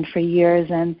for mine for years,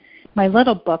 and my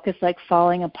little book is like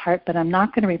falling apart, but I'm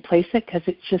not going to replace it because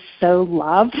it's just so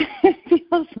loved. It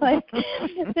feels like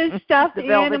the stuffed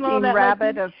the animal that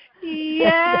rabbit was, of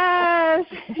yes,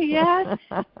 yes,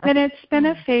 and it's been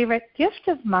a favorite gift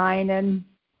of mine, and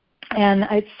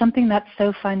it's something that's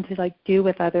so fun to like do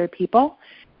with other people.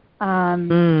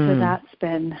 So that's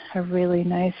been a really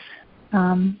nice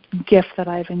gift that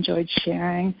I've enjoyed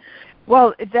sharing.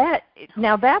 Well,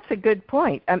 that's a good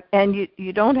point. And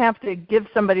you don't have to give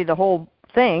somebody the whole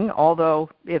thing, although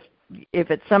if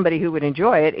it's somebody who would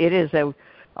enjoy it, it is a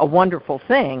wonderful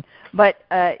thing. But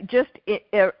just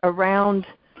around,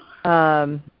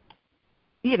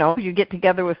 you get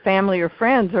together with family or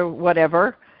friends or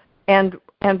whatever, and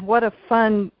what a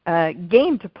fun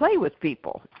game to play with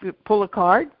people. You pull a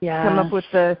card, come up with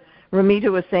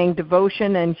Ramita was saying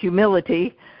devotion and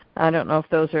humility. I don't know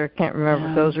if can't remember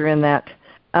if those are in that.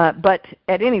 But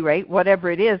at any rate, whatever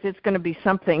it is, it's going to be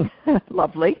something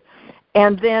lovely.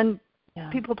 And then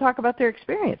people talk about their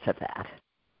experience of that.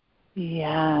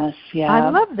 Yes, yeah. I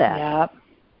love that.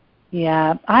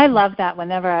 Yeah, I love that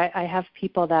whenever I have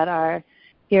people that are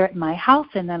here at my house,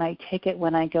 and then I take it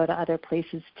when I go to other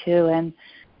places too. And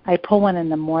I pull one in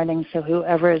the morning, so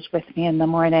whoever is with me in the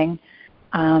morning,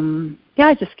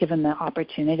 I just give them the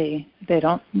opportunity.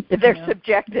 They're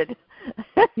subjected.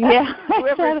 Yeah, I'm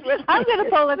going to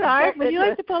pull a card. Would you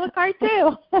like to pull a card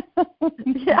too?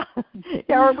 Yeah,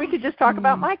 or we could just talk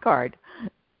about my card.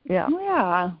 Yeah.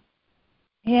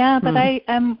 But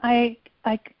I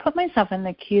put myself in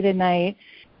the queue tonight.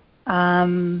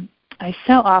 I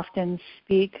so often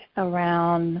speak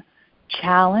around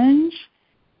challenge,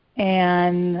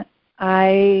 and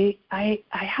I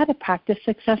had a practice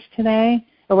success today,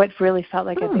 or what really felt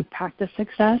like a big practice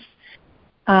success.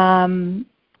 And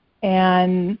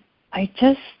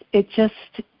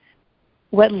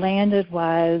what landed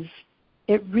was,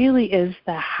 it really is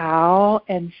the how,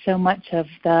 and so much of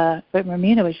what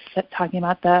Ramita was talking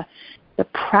about, the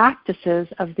practices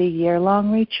of the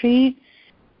year-long retreat,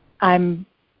 I'm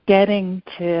getting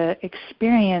to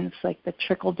experience like the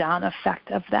trickle-down effect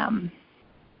of them.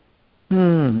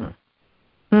 Can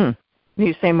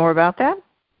you say more about that?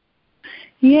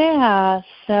 Yeah,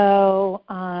 so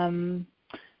I'm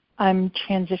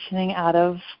transitioning out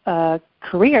of a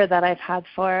career that I've had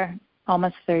for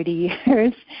almost 30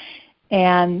 years,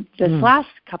 and this last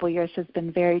couple of years has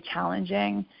been very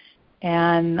challenging,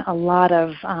 and a lot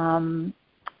of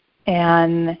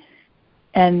and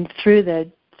through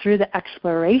the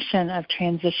exploration of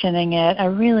transitioning it, I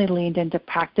really leaned into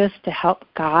practice to help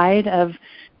guide of,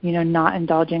 not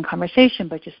indulging conversation,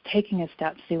 but just taking a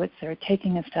step, see what's there,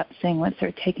 taking a step, seeing what's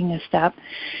there, taking a step.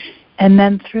 And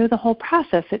then through the whole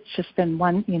process, it's just been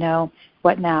one,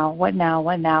 what now,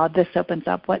 this opens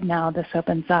up, what now, this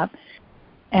opens up.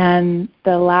 And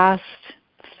the last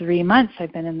 3 months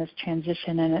I've been in this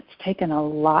transition, and it's taken a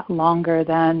lot longer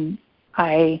than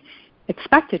I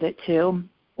expected it to,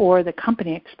 or the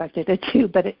company expected it to,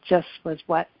 but it just was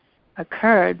what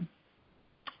occurred.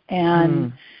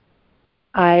 And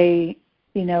I,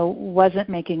 wasn't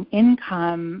making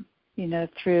income,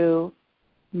 through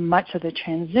much of the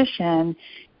transition,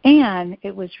 and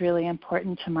it was really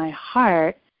important to my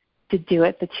heart to do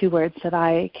it. The 2 words that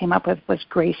I came up with was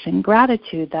grace and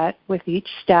gratitude, that with each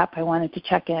step I wanted to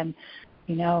check in,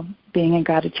 being in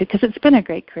gratitude, because it's been a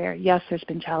great career. Yes, there's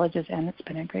been challenges, and it's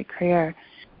been a great career.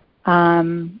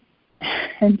 And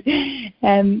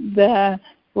the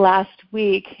last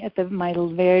week, at my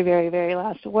very, very, very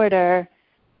last order,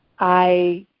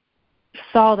 I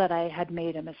saw that I had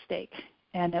made a mistake,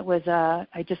 and it was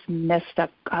I just missed a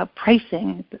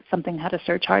pricing. Something had a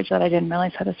surcharge that I didn't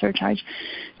realize had a surcharge,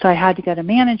 so I had to go to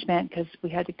management because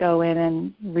we had to go in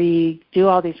and redo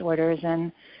all these orders,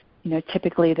 and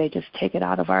typically they just take it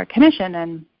out of our commission,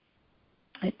 and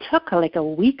it took like a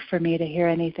week for me to hear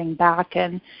anything back,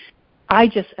 and I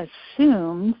just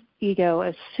assumed, ego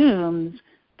assumes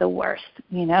the worst,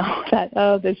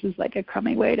 that, this is like a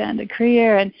crummy way to end a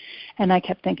career. And I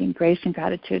kept thinking grace and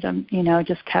gratitude,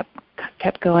 just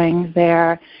kept going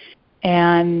there.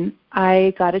 And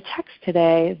I got a text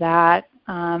today that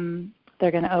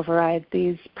they're going to override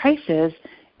these prices,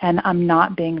 and I'm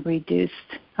not being reduced.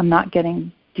 I'm not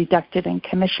getting deducted in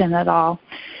commission at all.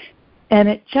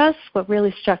 And what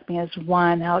really struck me is,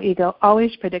 one, how ego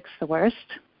always predicts the worst.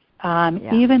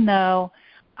 Even though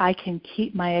I can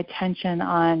keep my attention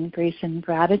on grace and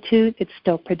gratitude, it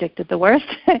still predicted the worst.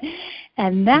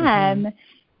 And then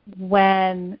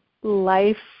when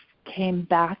life came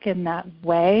back in that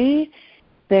way,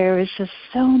 there was just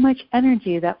so much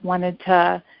energy that wanted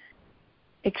to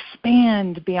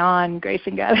expand beyond grace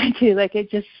and gratitude. Like it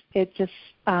just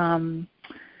going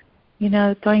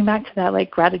back to that, like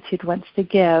gratitude wants to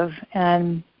give,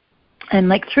 and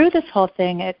like through this whole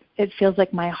thing, it feels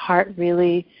like my heart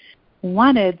really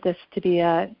wanted this to be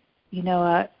a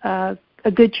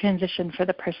good transition for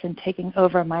the person taking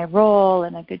over my role,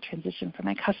 and a good transition for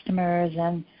my customers,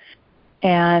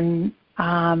 and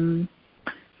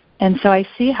so I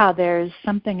see how there's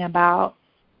something about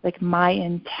like my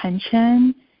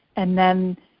intention, and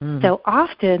then so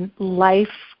often life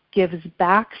gives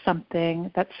back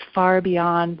something that's far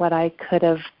beyond what I could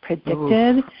have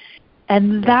predicted. Ooh.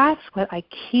 And that's what I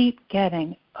keep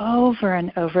getting over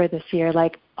and over this year.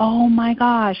 Like, oh my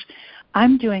gosh,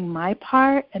 I'm doing my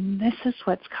part, and this is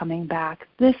what's coming back.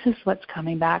 This is what's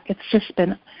coming back. It's just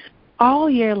been all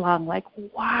year long, like,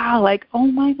 wow, like, oh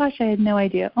my gosh, I had no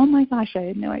idea. Oh my gosh, I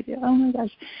had no idea. Oh my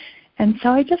gosh. And so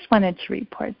I just wanted to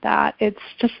report that. It's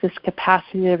just this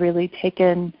capacity to really take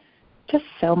in just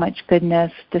so much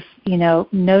goodness, just,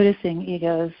 noticing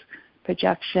ego's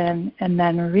projection, and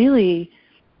then really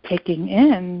taking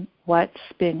in what's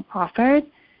being offered,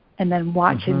 and then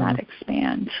watching that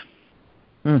expand.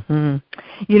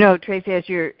 Tracy,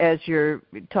 as you're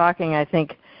talking, I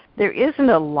think there isn't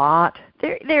a lot.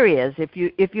 There is. If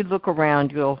you look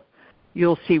around,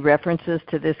 you'll see references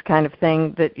to this kind of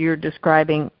thing that you're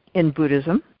describing in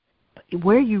Buddhism.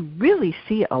 Where you really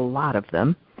see a lot of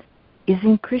them is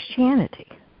in Christianity.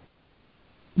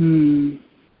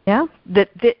 Yeah,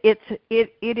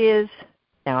 it is.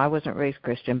 Now, I wasn't raised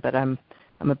Christian, but I'm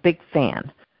a big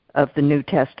fan of the New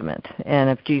Testament and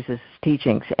of Jesus'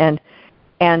 teachings, and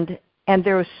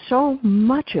there is so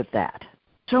much of that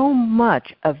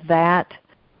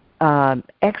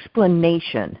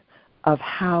explanation of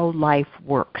how life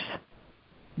works.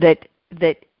 That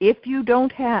if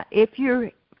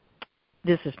you're,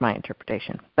 this is my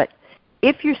interpretation, but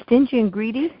if you're stingy and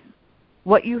greedy,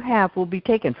 what you have will be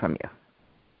taken from you.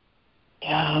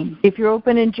 Yeah. If you're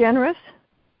open and generous,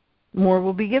 more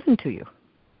will be given to you.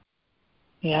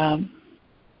 Yeah.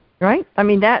 Right? I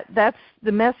mean, that's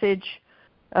the message.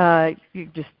 I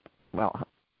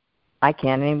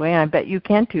can anyway. I bet you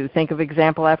can too. Think of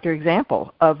example after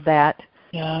example of that.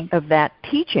 Yeah. Of that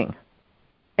teaching,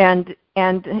 and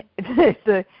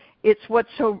it's what's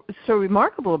so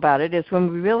remarkable about it is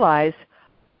when we realize,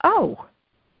 oh,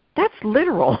 that's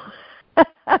literal,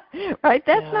 right?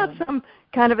 That's not some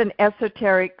kind of an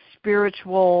esoteric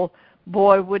spiritual.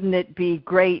 Boy, wouldn't it be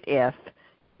great if?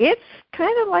 It's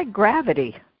kind of like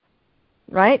gravity,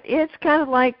 right? It's kind of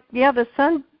like, the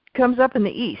sun comes up in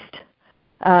the east.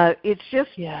 It's just,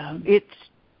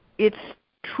 it's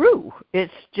true.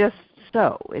 It's just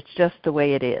so. It's just the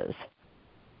way it is.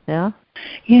 Yeah?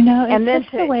 It's and then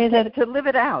just the way that to live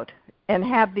it out and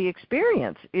have the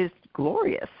experience is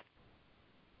glorious.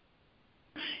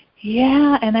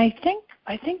 Yeah, and I think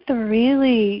the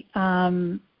really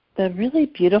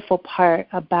beautiful part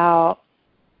about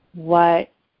what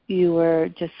you were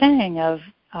just saying of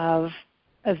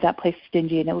that place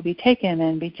stingy and it will be taken,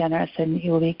 and be generous and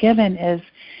you will be given, is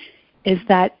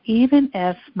that even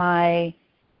if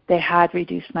they had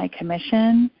reduced my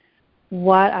commission,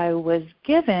 what I was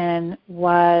given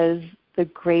was the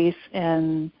grace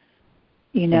and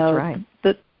the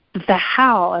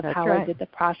how of how I did the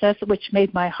process, which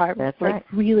made my heart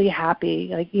really happy.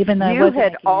 Like even though I wasn't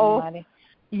making any money.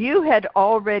 You had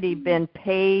already been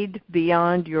paid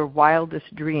beyond your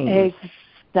wildest dreams.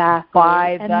 Exactly.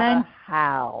 By the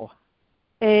how.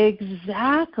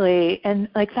 Exactly. And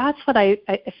that's what I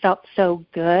felt so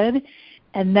good.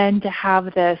 And then to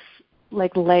have this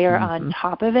layer on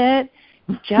top of it,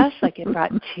 just it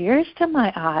brought tears to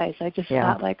my eyes. I just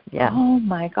felt oh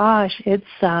my gosh, it's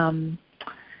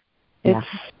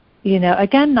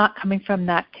again, not coming from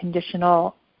that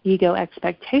conditional ego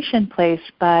expectation place,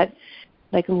 but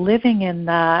living in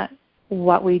that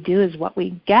what we do is what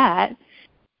we get.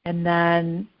 And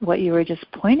then what you were just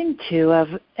pointing to of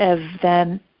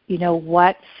then,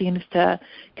 what seems to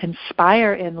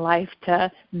conspire in life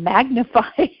to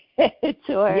magnify it.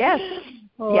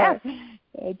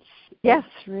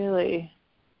 It's really.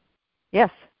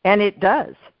 Yes, and it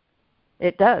does.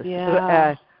 It does.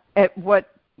 Yeah.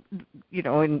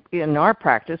 In our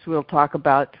practice, we'll talk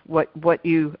about what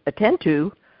you attend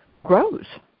to grows.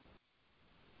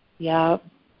 Yeah.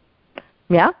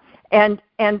 Yeah. And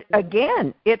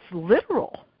again, it's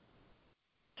literal.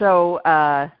 So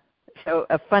a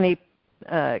funny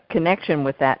connection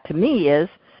with that to me is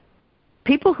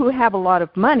people who have a lot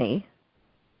of money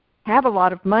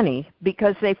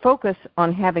because they focus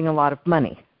on having a lot of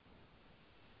money.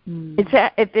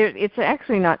 It's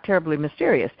actually not terribly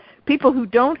mysterious. People who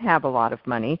don't have a lot of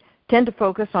money tend to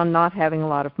focus on not having a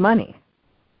lot of money.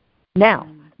 Now,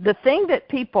 the thing that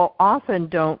people often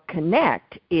don't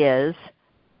connect is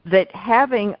that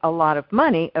having a lot of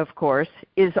money, of course,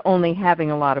 is only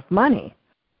having a lot of money.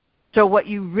 So what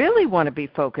you really want to be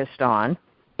focused on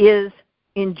is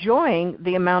enjoying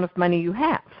the amount of money you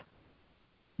have.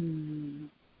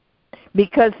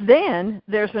 Because then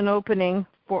there's an opening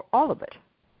for all of it.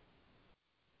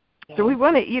 So we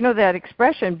want to, that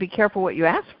expression, be careful what you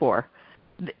ask for.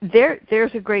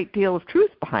 There's a great deal of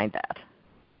truth behind that,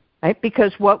 right?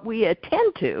 Because what we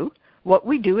attend to, what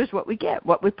we do is what we get.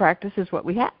 What we practice is what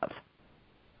we have.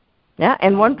 Yeah,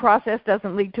 and one process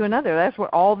doesn't lead to another. That's what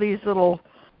all these little,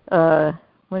 what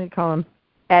do you call them,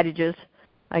 adages,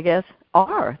 I guess,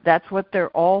 are. That's what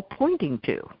they're all pointing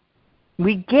to.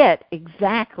 We get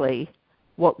exactly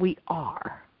what we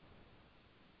are.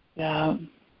 Yeah.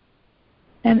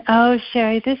 And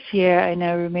Sherry, this year, I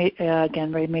know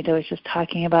Ramita was just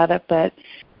talking about it,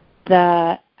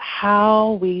 but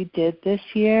how we did this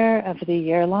year of the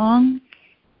year long,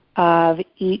 of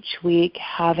each week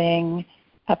having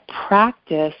a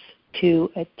practice to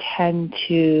attend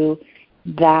to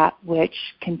that which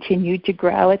continued to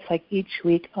grow. It's like each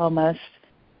week almost,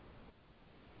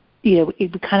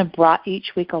 it kind of brought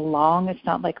each week along. It's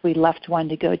not like we left one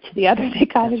to go to the other. They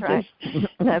kind of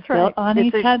just built on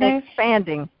each other.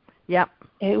 Expanding. Yep.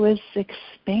 It was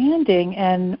expanding,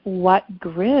 and what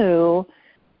grew,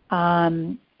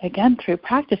 again, through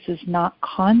practices, not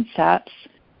concepts,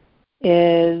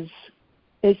 it's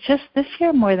just this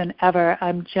year more than ever,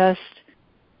 I'm just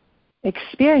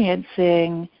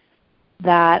experiencing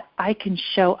that I can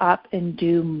show up and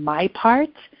do my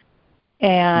part,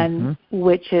 and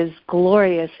which is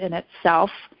glorious in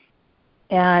itself,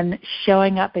 and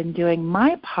showing up and doing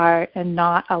my part and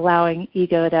not allowing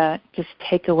ego to just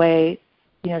take away,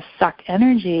 suck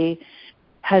energy,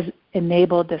 has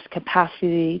enabled this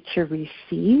capacity to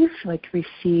receive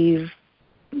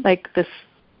this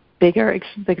bigger,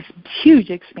 huge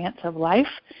expanse of life,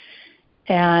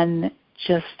 and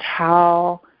just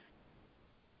how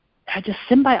just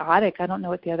symbiotic, I don't know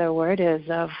what the other word is,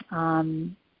 of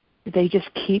they just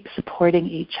keep supporting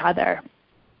each other.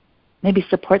 Maybe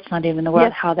support's not even the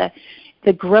word, how the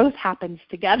growth happens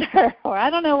together, or I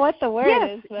don't know what the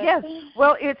word is. But yes.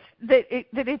 Well, it's that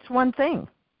it's one thing.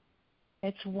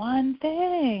 It's one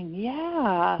thing,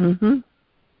 yeah.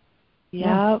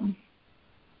 Yeah.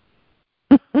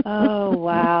 Oh,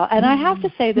 wow. And I have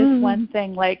to say this one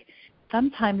thing, like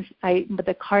sometimes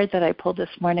the card that I pulled this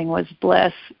morning was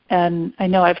bliss, and I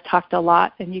know I've talked a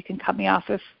lot, and you can cut me off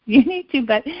if you need to,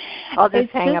 but I'll just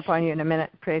hang up on you in a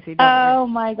minute, Tracy. Oh,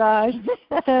 my gosh.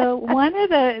 So one of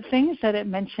the things that it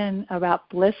mentioned about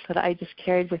bliss that I just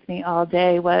carried with me all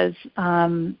day was,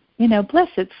 bliss.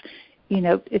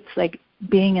 It's like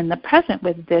being in the present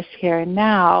with this here and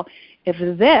now. If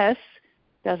this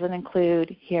doesn't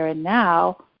include here and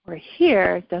now, or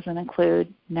here doesn't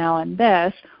include now and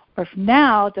this, or if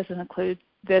now doesn't include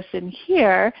this and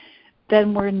here,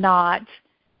 then we're not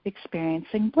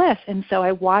experiencing bliss. And so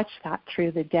I watch that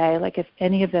through the day, like if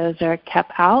any of those are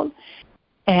kept out.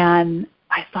 And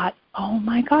I thought, oh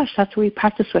my gosh, that's what we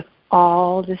practice with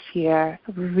all this year,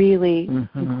 really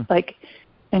like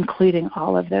including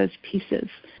all of those pieces.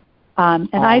 And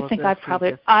I think I've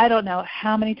probably, I don't know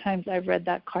how many times I've read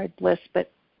that card, bliss,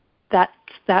 but that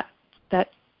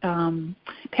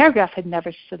paragraph had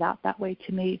never stood out that way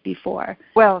to me before.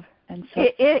 Well, and so,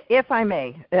 if I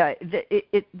may,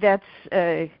 that's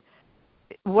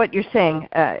what you're saying,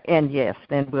 and yes,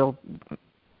 then we'll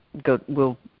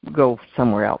go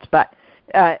somewhere else. But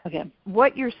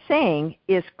what you're saying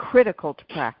is critical to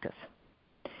practice.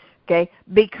 Okay,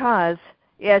 because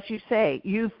as you say,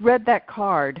 you've read that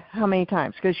card how many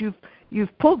times? Because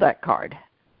you've pulled that card,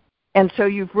 and so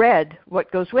you've read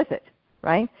what goes with it,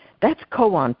 right? That's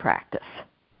koan practice.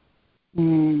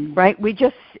 Right? We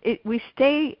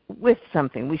stay with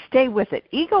something. We stay with it.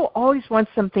 Ego always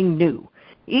wants something new.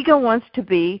 Ego wants to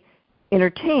be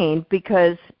entertained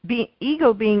because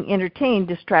ego being entertained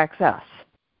distracts us.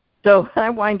 So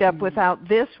I wind up without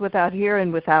this, without here,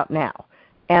 and without now.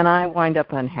 And I wind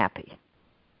up unhappy.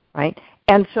 Right?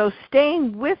 And so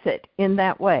staying with it in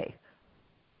that way,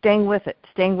 staying with it,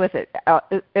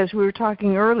 as we were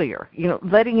talking earlier,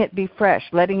 letting it be fresh,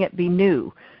 letting it be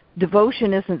new.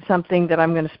 Devotion isn't something that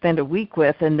I'm going to spend a week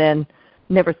with and then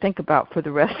never think about for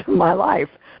the rest of my life,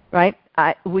 right?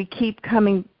 We keep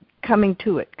coming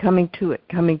to it,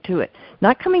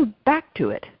 not coming back to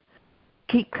it.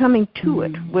 Keep coming to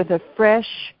it with a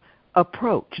fresh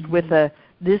approach, with a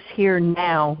this here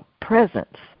now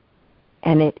presence.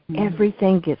 and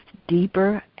everything gets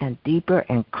deeper and deeper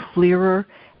and clearer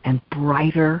and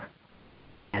brighter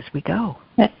as we go,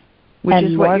 which and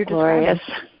is more what you're glorious.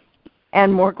 describing.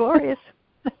 And more glorious.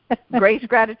 Grace,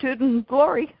 gratitude, and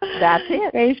glory. That's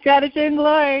it. Grace, gratitude, and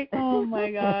glory. Oh,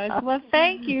 my gosh. Well,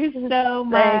 thank you so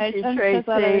much. Thank you, I'm Tracy. so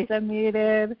glad I was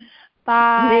unmuted.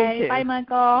 Bye. Me too. Bye,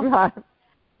 Michael.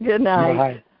 Good night.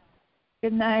 Bye.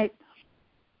 Good night.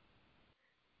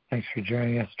 Thanks for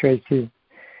joining us, Tracy.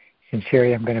 And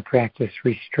Sherry, I'm going to practice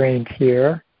restraint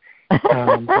here.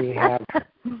 That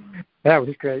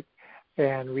was great.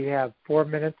 And we have 4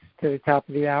 minutes to the top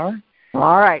of the hour.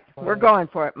 All right. We're going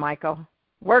for it, Michael.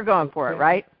 We're going for it,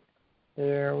 right?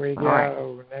 There we go. Right.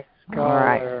 Next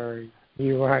caller. Right.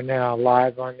 You are now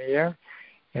live on the air.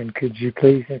 And could you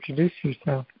please introduce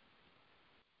yourself?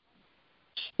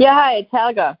 Yeah, hi, it's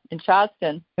Helga in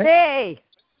Charleston. Hey.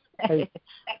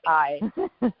 Hi.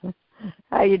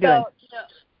 How you doing? So,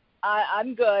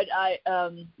 I'm good. I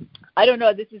don't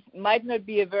know. This might not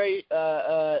be a very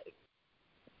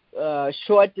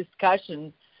short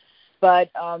discussion, but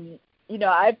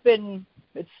I've been.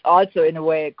 It's also in a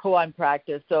way a koan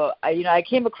practice. So I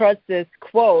came across this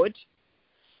quote.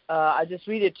 I'll just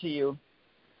read it to you.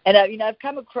 And I've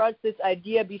come across this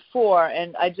idea before,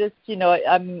 and I just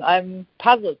I'm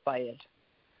puzzled by it.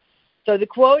 So the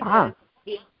quote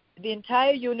is, the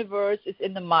entire universe is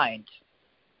in the mind.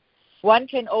 One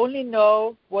can only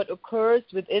know what occurs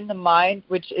within the mind,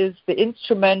 which is the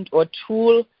instrument or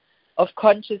tool of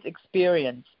conscious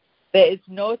experience. There is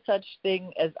no such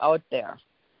thing as out there.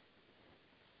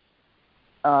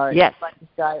 Yes. By this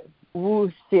guy,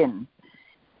 Wu Xin.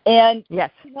 And,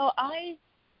 yes.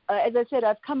 As I said,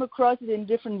 I've come across it in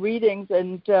different readings,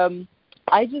 and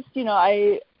I just,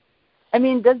 does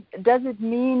it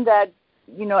mean that,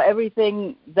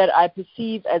 everything that I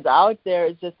perceive as out there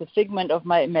is just a figment of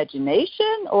my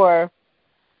imagination, or?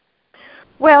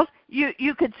 Well,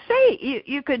 you could say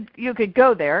you could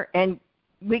go there, and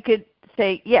we could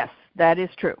say yes, that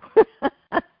is true,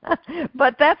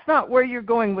 but that's not where you're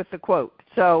going with the quote.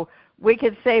 So we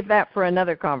could save that for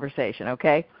another conversation,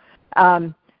 okay?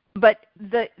 But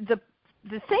the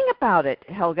thing about it,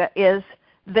 Helga, is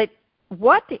that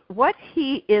what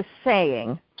he is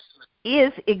saying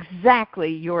is exactly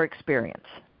your experience.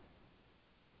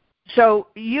 So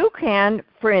you can,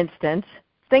 for instance,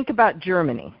 think about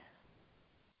Germany.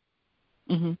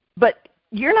 Mm-hmm. But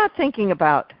you're not thinking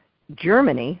about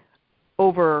Germany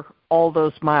over all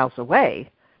those miles away.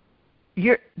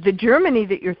 The Germany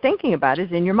that you're thinking about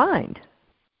is in your mind.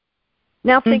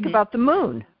 Now think about the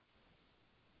moon.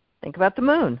 Think about the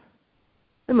moon.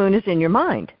 The moon is in your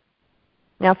mind.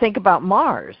 Now think about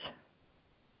Mars.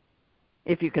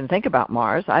 If you can think about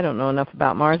Mars. I don't know enough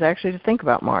about Mars actually to think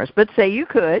about Mars. But say you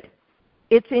could.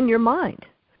 It's in your mind.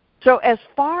 So as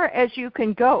far as you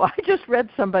can go, I just read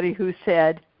somebody who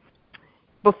said,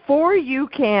 before you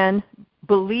can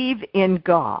believe in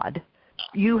God,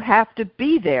 you have to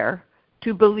be there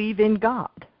to believe in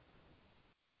God.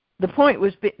 The point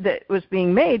that was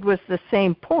being made was the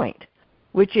same point,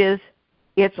 which is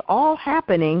it's all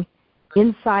happening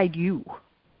inside you.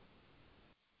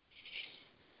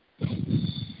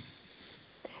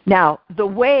 Now, the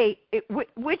way,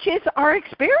 which is our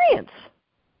experience.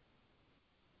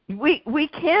 We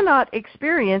cannot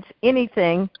experience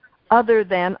anything other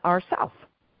than ourselves.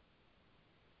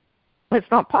 It's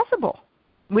not possible.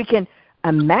 We can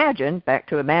imagine, back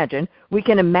to imagine, we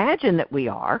can imagine that we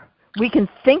are. We can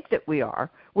think that we are.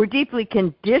 We're deeply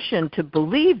conditioned to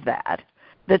believe that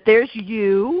there's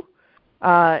you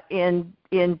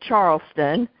in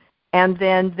Charleston, and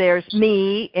then there's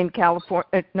me in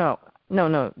California. No,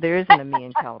 there isn't a me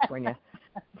in California.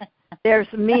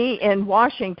 There's me in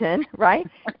Washington, right?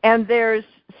 And there's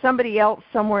somebody else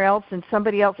somewhere else and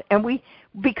somebody else. And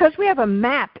because we have a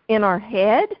map in our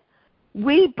head,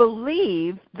 we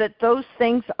believe that those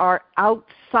things are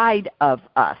outside of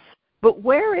us. But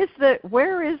where is the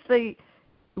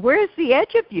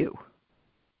edge of you?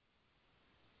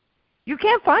 You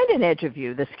can't find an edge of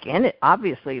you. The skin,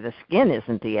 obviously the skin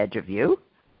isn't the edge of you,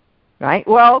 right?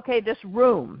 Well, okay, this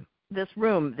room that's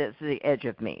the edge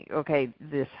of me. Okay,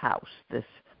 this house,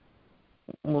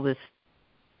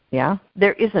 yeah,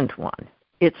 there isn't one.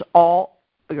 It's all,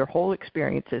 your whole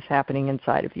experience is happening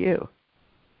inside of you.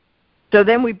 So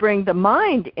then we bring the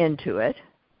mind into it,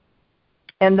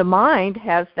 and the mind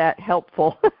has that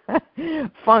helpful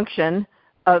function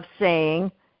of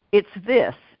saying, it's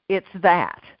this, it's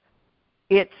that.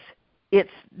 It's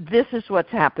this is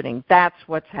what's happening, that's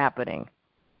what's happening,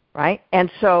 right? And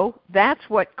so that's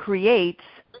what creates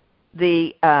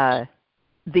the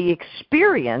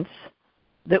experience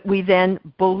that we then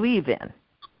believe in.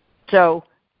 So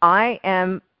I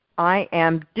am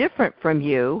different from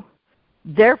you,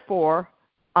 therefore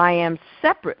I am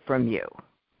separate from you,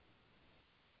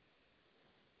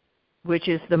 which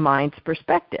is the mind's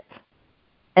perspective.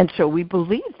 And so we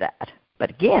believe that. But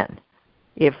again,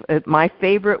 if my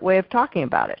favorite way of talking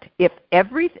about it, if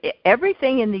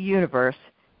everything in the universe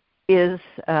is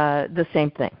the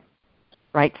same thing,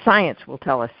 right? Science will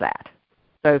tell us that.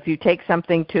 So if you take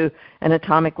something to an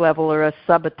atomic level or a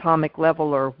subatomic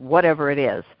level or whatever it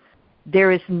is,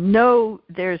 there's no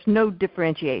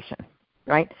differentiation,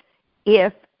 right?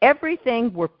 If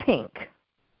everything were pink,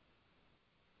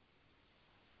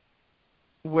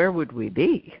 where would we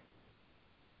be?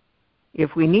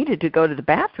 If we needed to go to the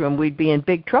bathroom, we'd be in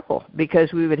big trouble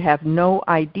because we would have no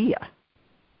idea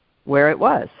where it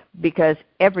was because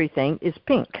everything is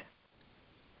pink.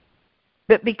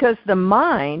 But because the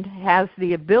mind has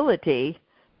the ability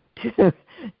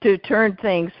to turn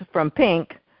things from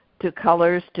pink to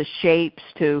colors, to shapes,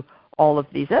 to all of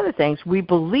these other things, we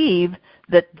believe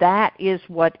that that is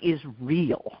what is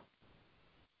real.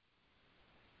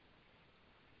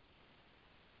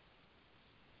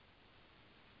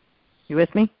 You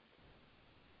with me?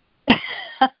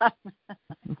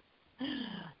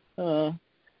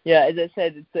 Yeah, as I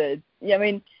said, it's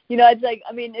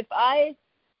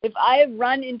if I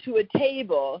run into a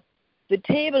table, the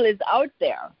table is out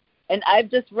there, and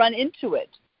I've just run into it.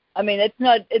 I mean, it's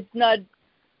not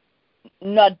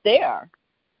there.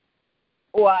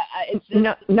 Or it's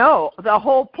just no. The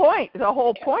whole point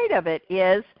of it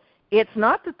is, it's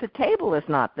not that the table is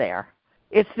not there.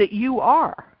 It's that you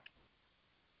are.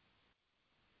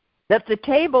 That the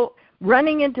table,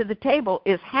 running into the table,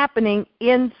 is happening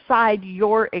inside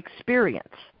your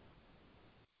experience.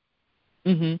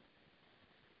 Mm-hmm.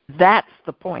 That's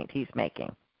the point he's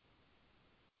making.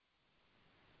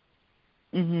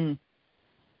 Mm-hmm.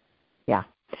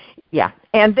 Yeah.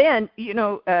 And then,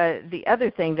 the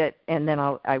other thing that, and then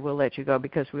I will let you go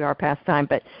because we are past time,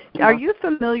 but are you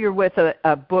familiar with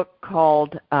a book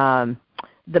called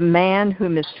The Man Who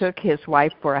Mistook His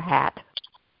Wife for a Hat?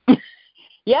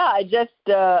 Yeah, I just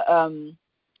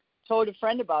told a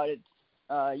friend about it.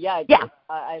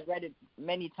 I read it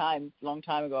many times, long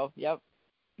time ago. Yep.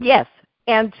 Yes.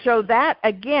 And so that,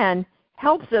 again,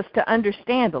 helps us to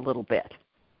understand a little bit,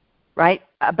 right,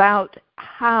 about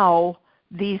how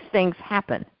these things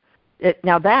happen.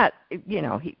 Now that,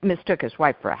 he mistook his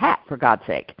wife for a hat, for God's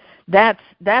sake. That's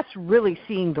really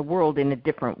seeing the world in a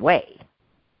different way,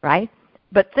 right?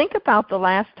 But think about the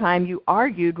last time you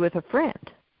argued with a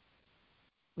friend.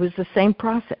 It was the same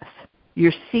process.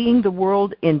 You're seeing the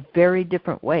world in very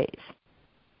different ways.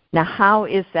 Now, how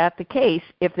is that the case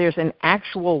if there's an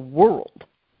actual world?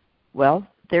 Well,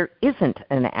 there isn't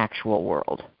an actual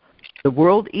world. The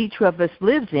world each of us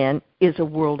lives in is a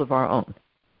world of our own.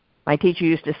 My teacher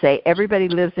used to say, everybody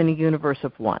lives in a universe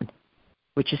of one,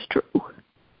 which is true,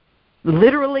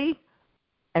 literally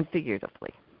and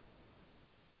figuratively.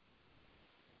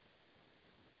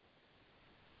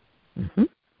 Mm-hmm.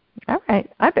 All right.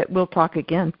 I bet we'll talk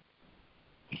again.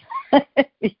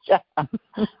 Yeah,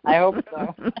 I hope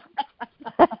so.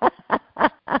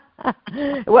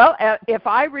 Well, if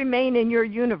I remain in your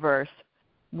universe,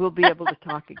 we'll be able to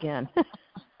talk again.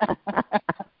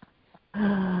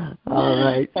 All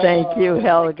right. Thank you,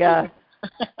 Helga.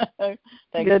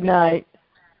 Good night.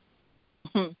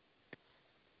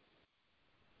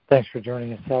 Thanks for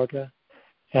joining us, Helga.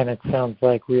 And it sounds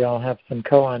like we all have some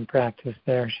koan practice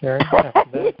there, Sharon.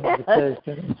 After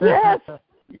that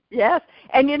Yes.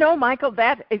 And Michael,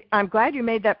 I'm glad you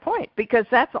made that point because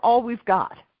that's all we've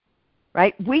got,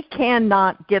 right? We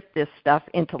cannot get this stuff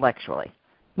intellectually.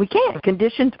 We can't.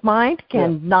 Conditioned mind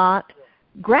cannot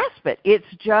grasp it. It's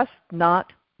just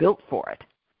not built for it,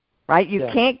 right? You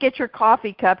can't get your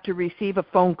coffee cup to receive a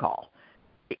phone call.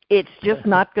 It's just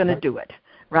not going to do it,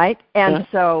 right? And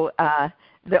so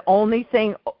the only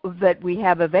thing that we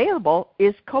have available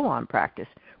is koan practice.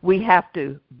 We have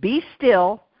to be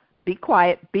still, be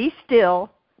quiet, be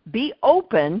still, be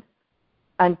open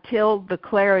until the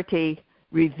clarity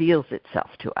reveals itself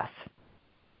to us,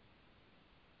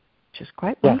 which is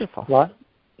quite wonderful. A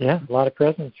lot of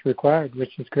presence required,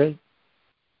 which is great.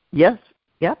 Yes,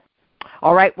 yep.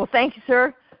 All right, well, thank you,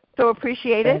 sir. So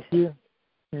appreciate it. Thank you.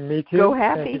 Me too. Go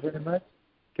happy. Thank you very much.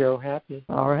 Go happy.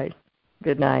 All right.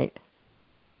 Good night.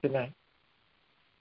 Good night.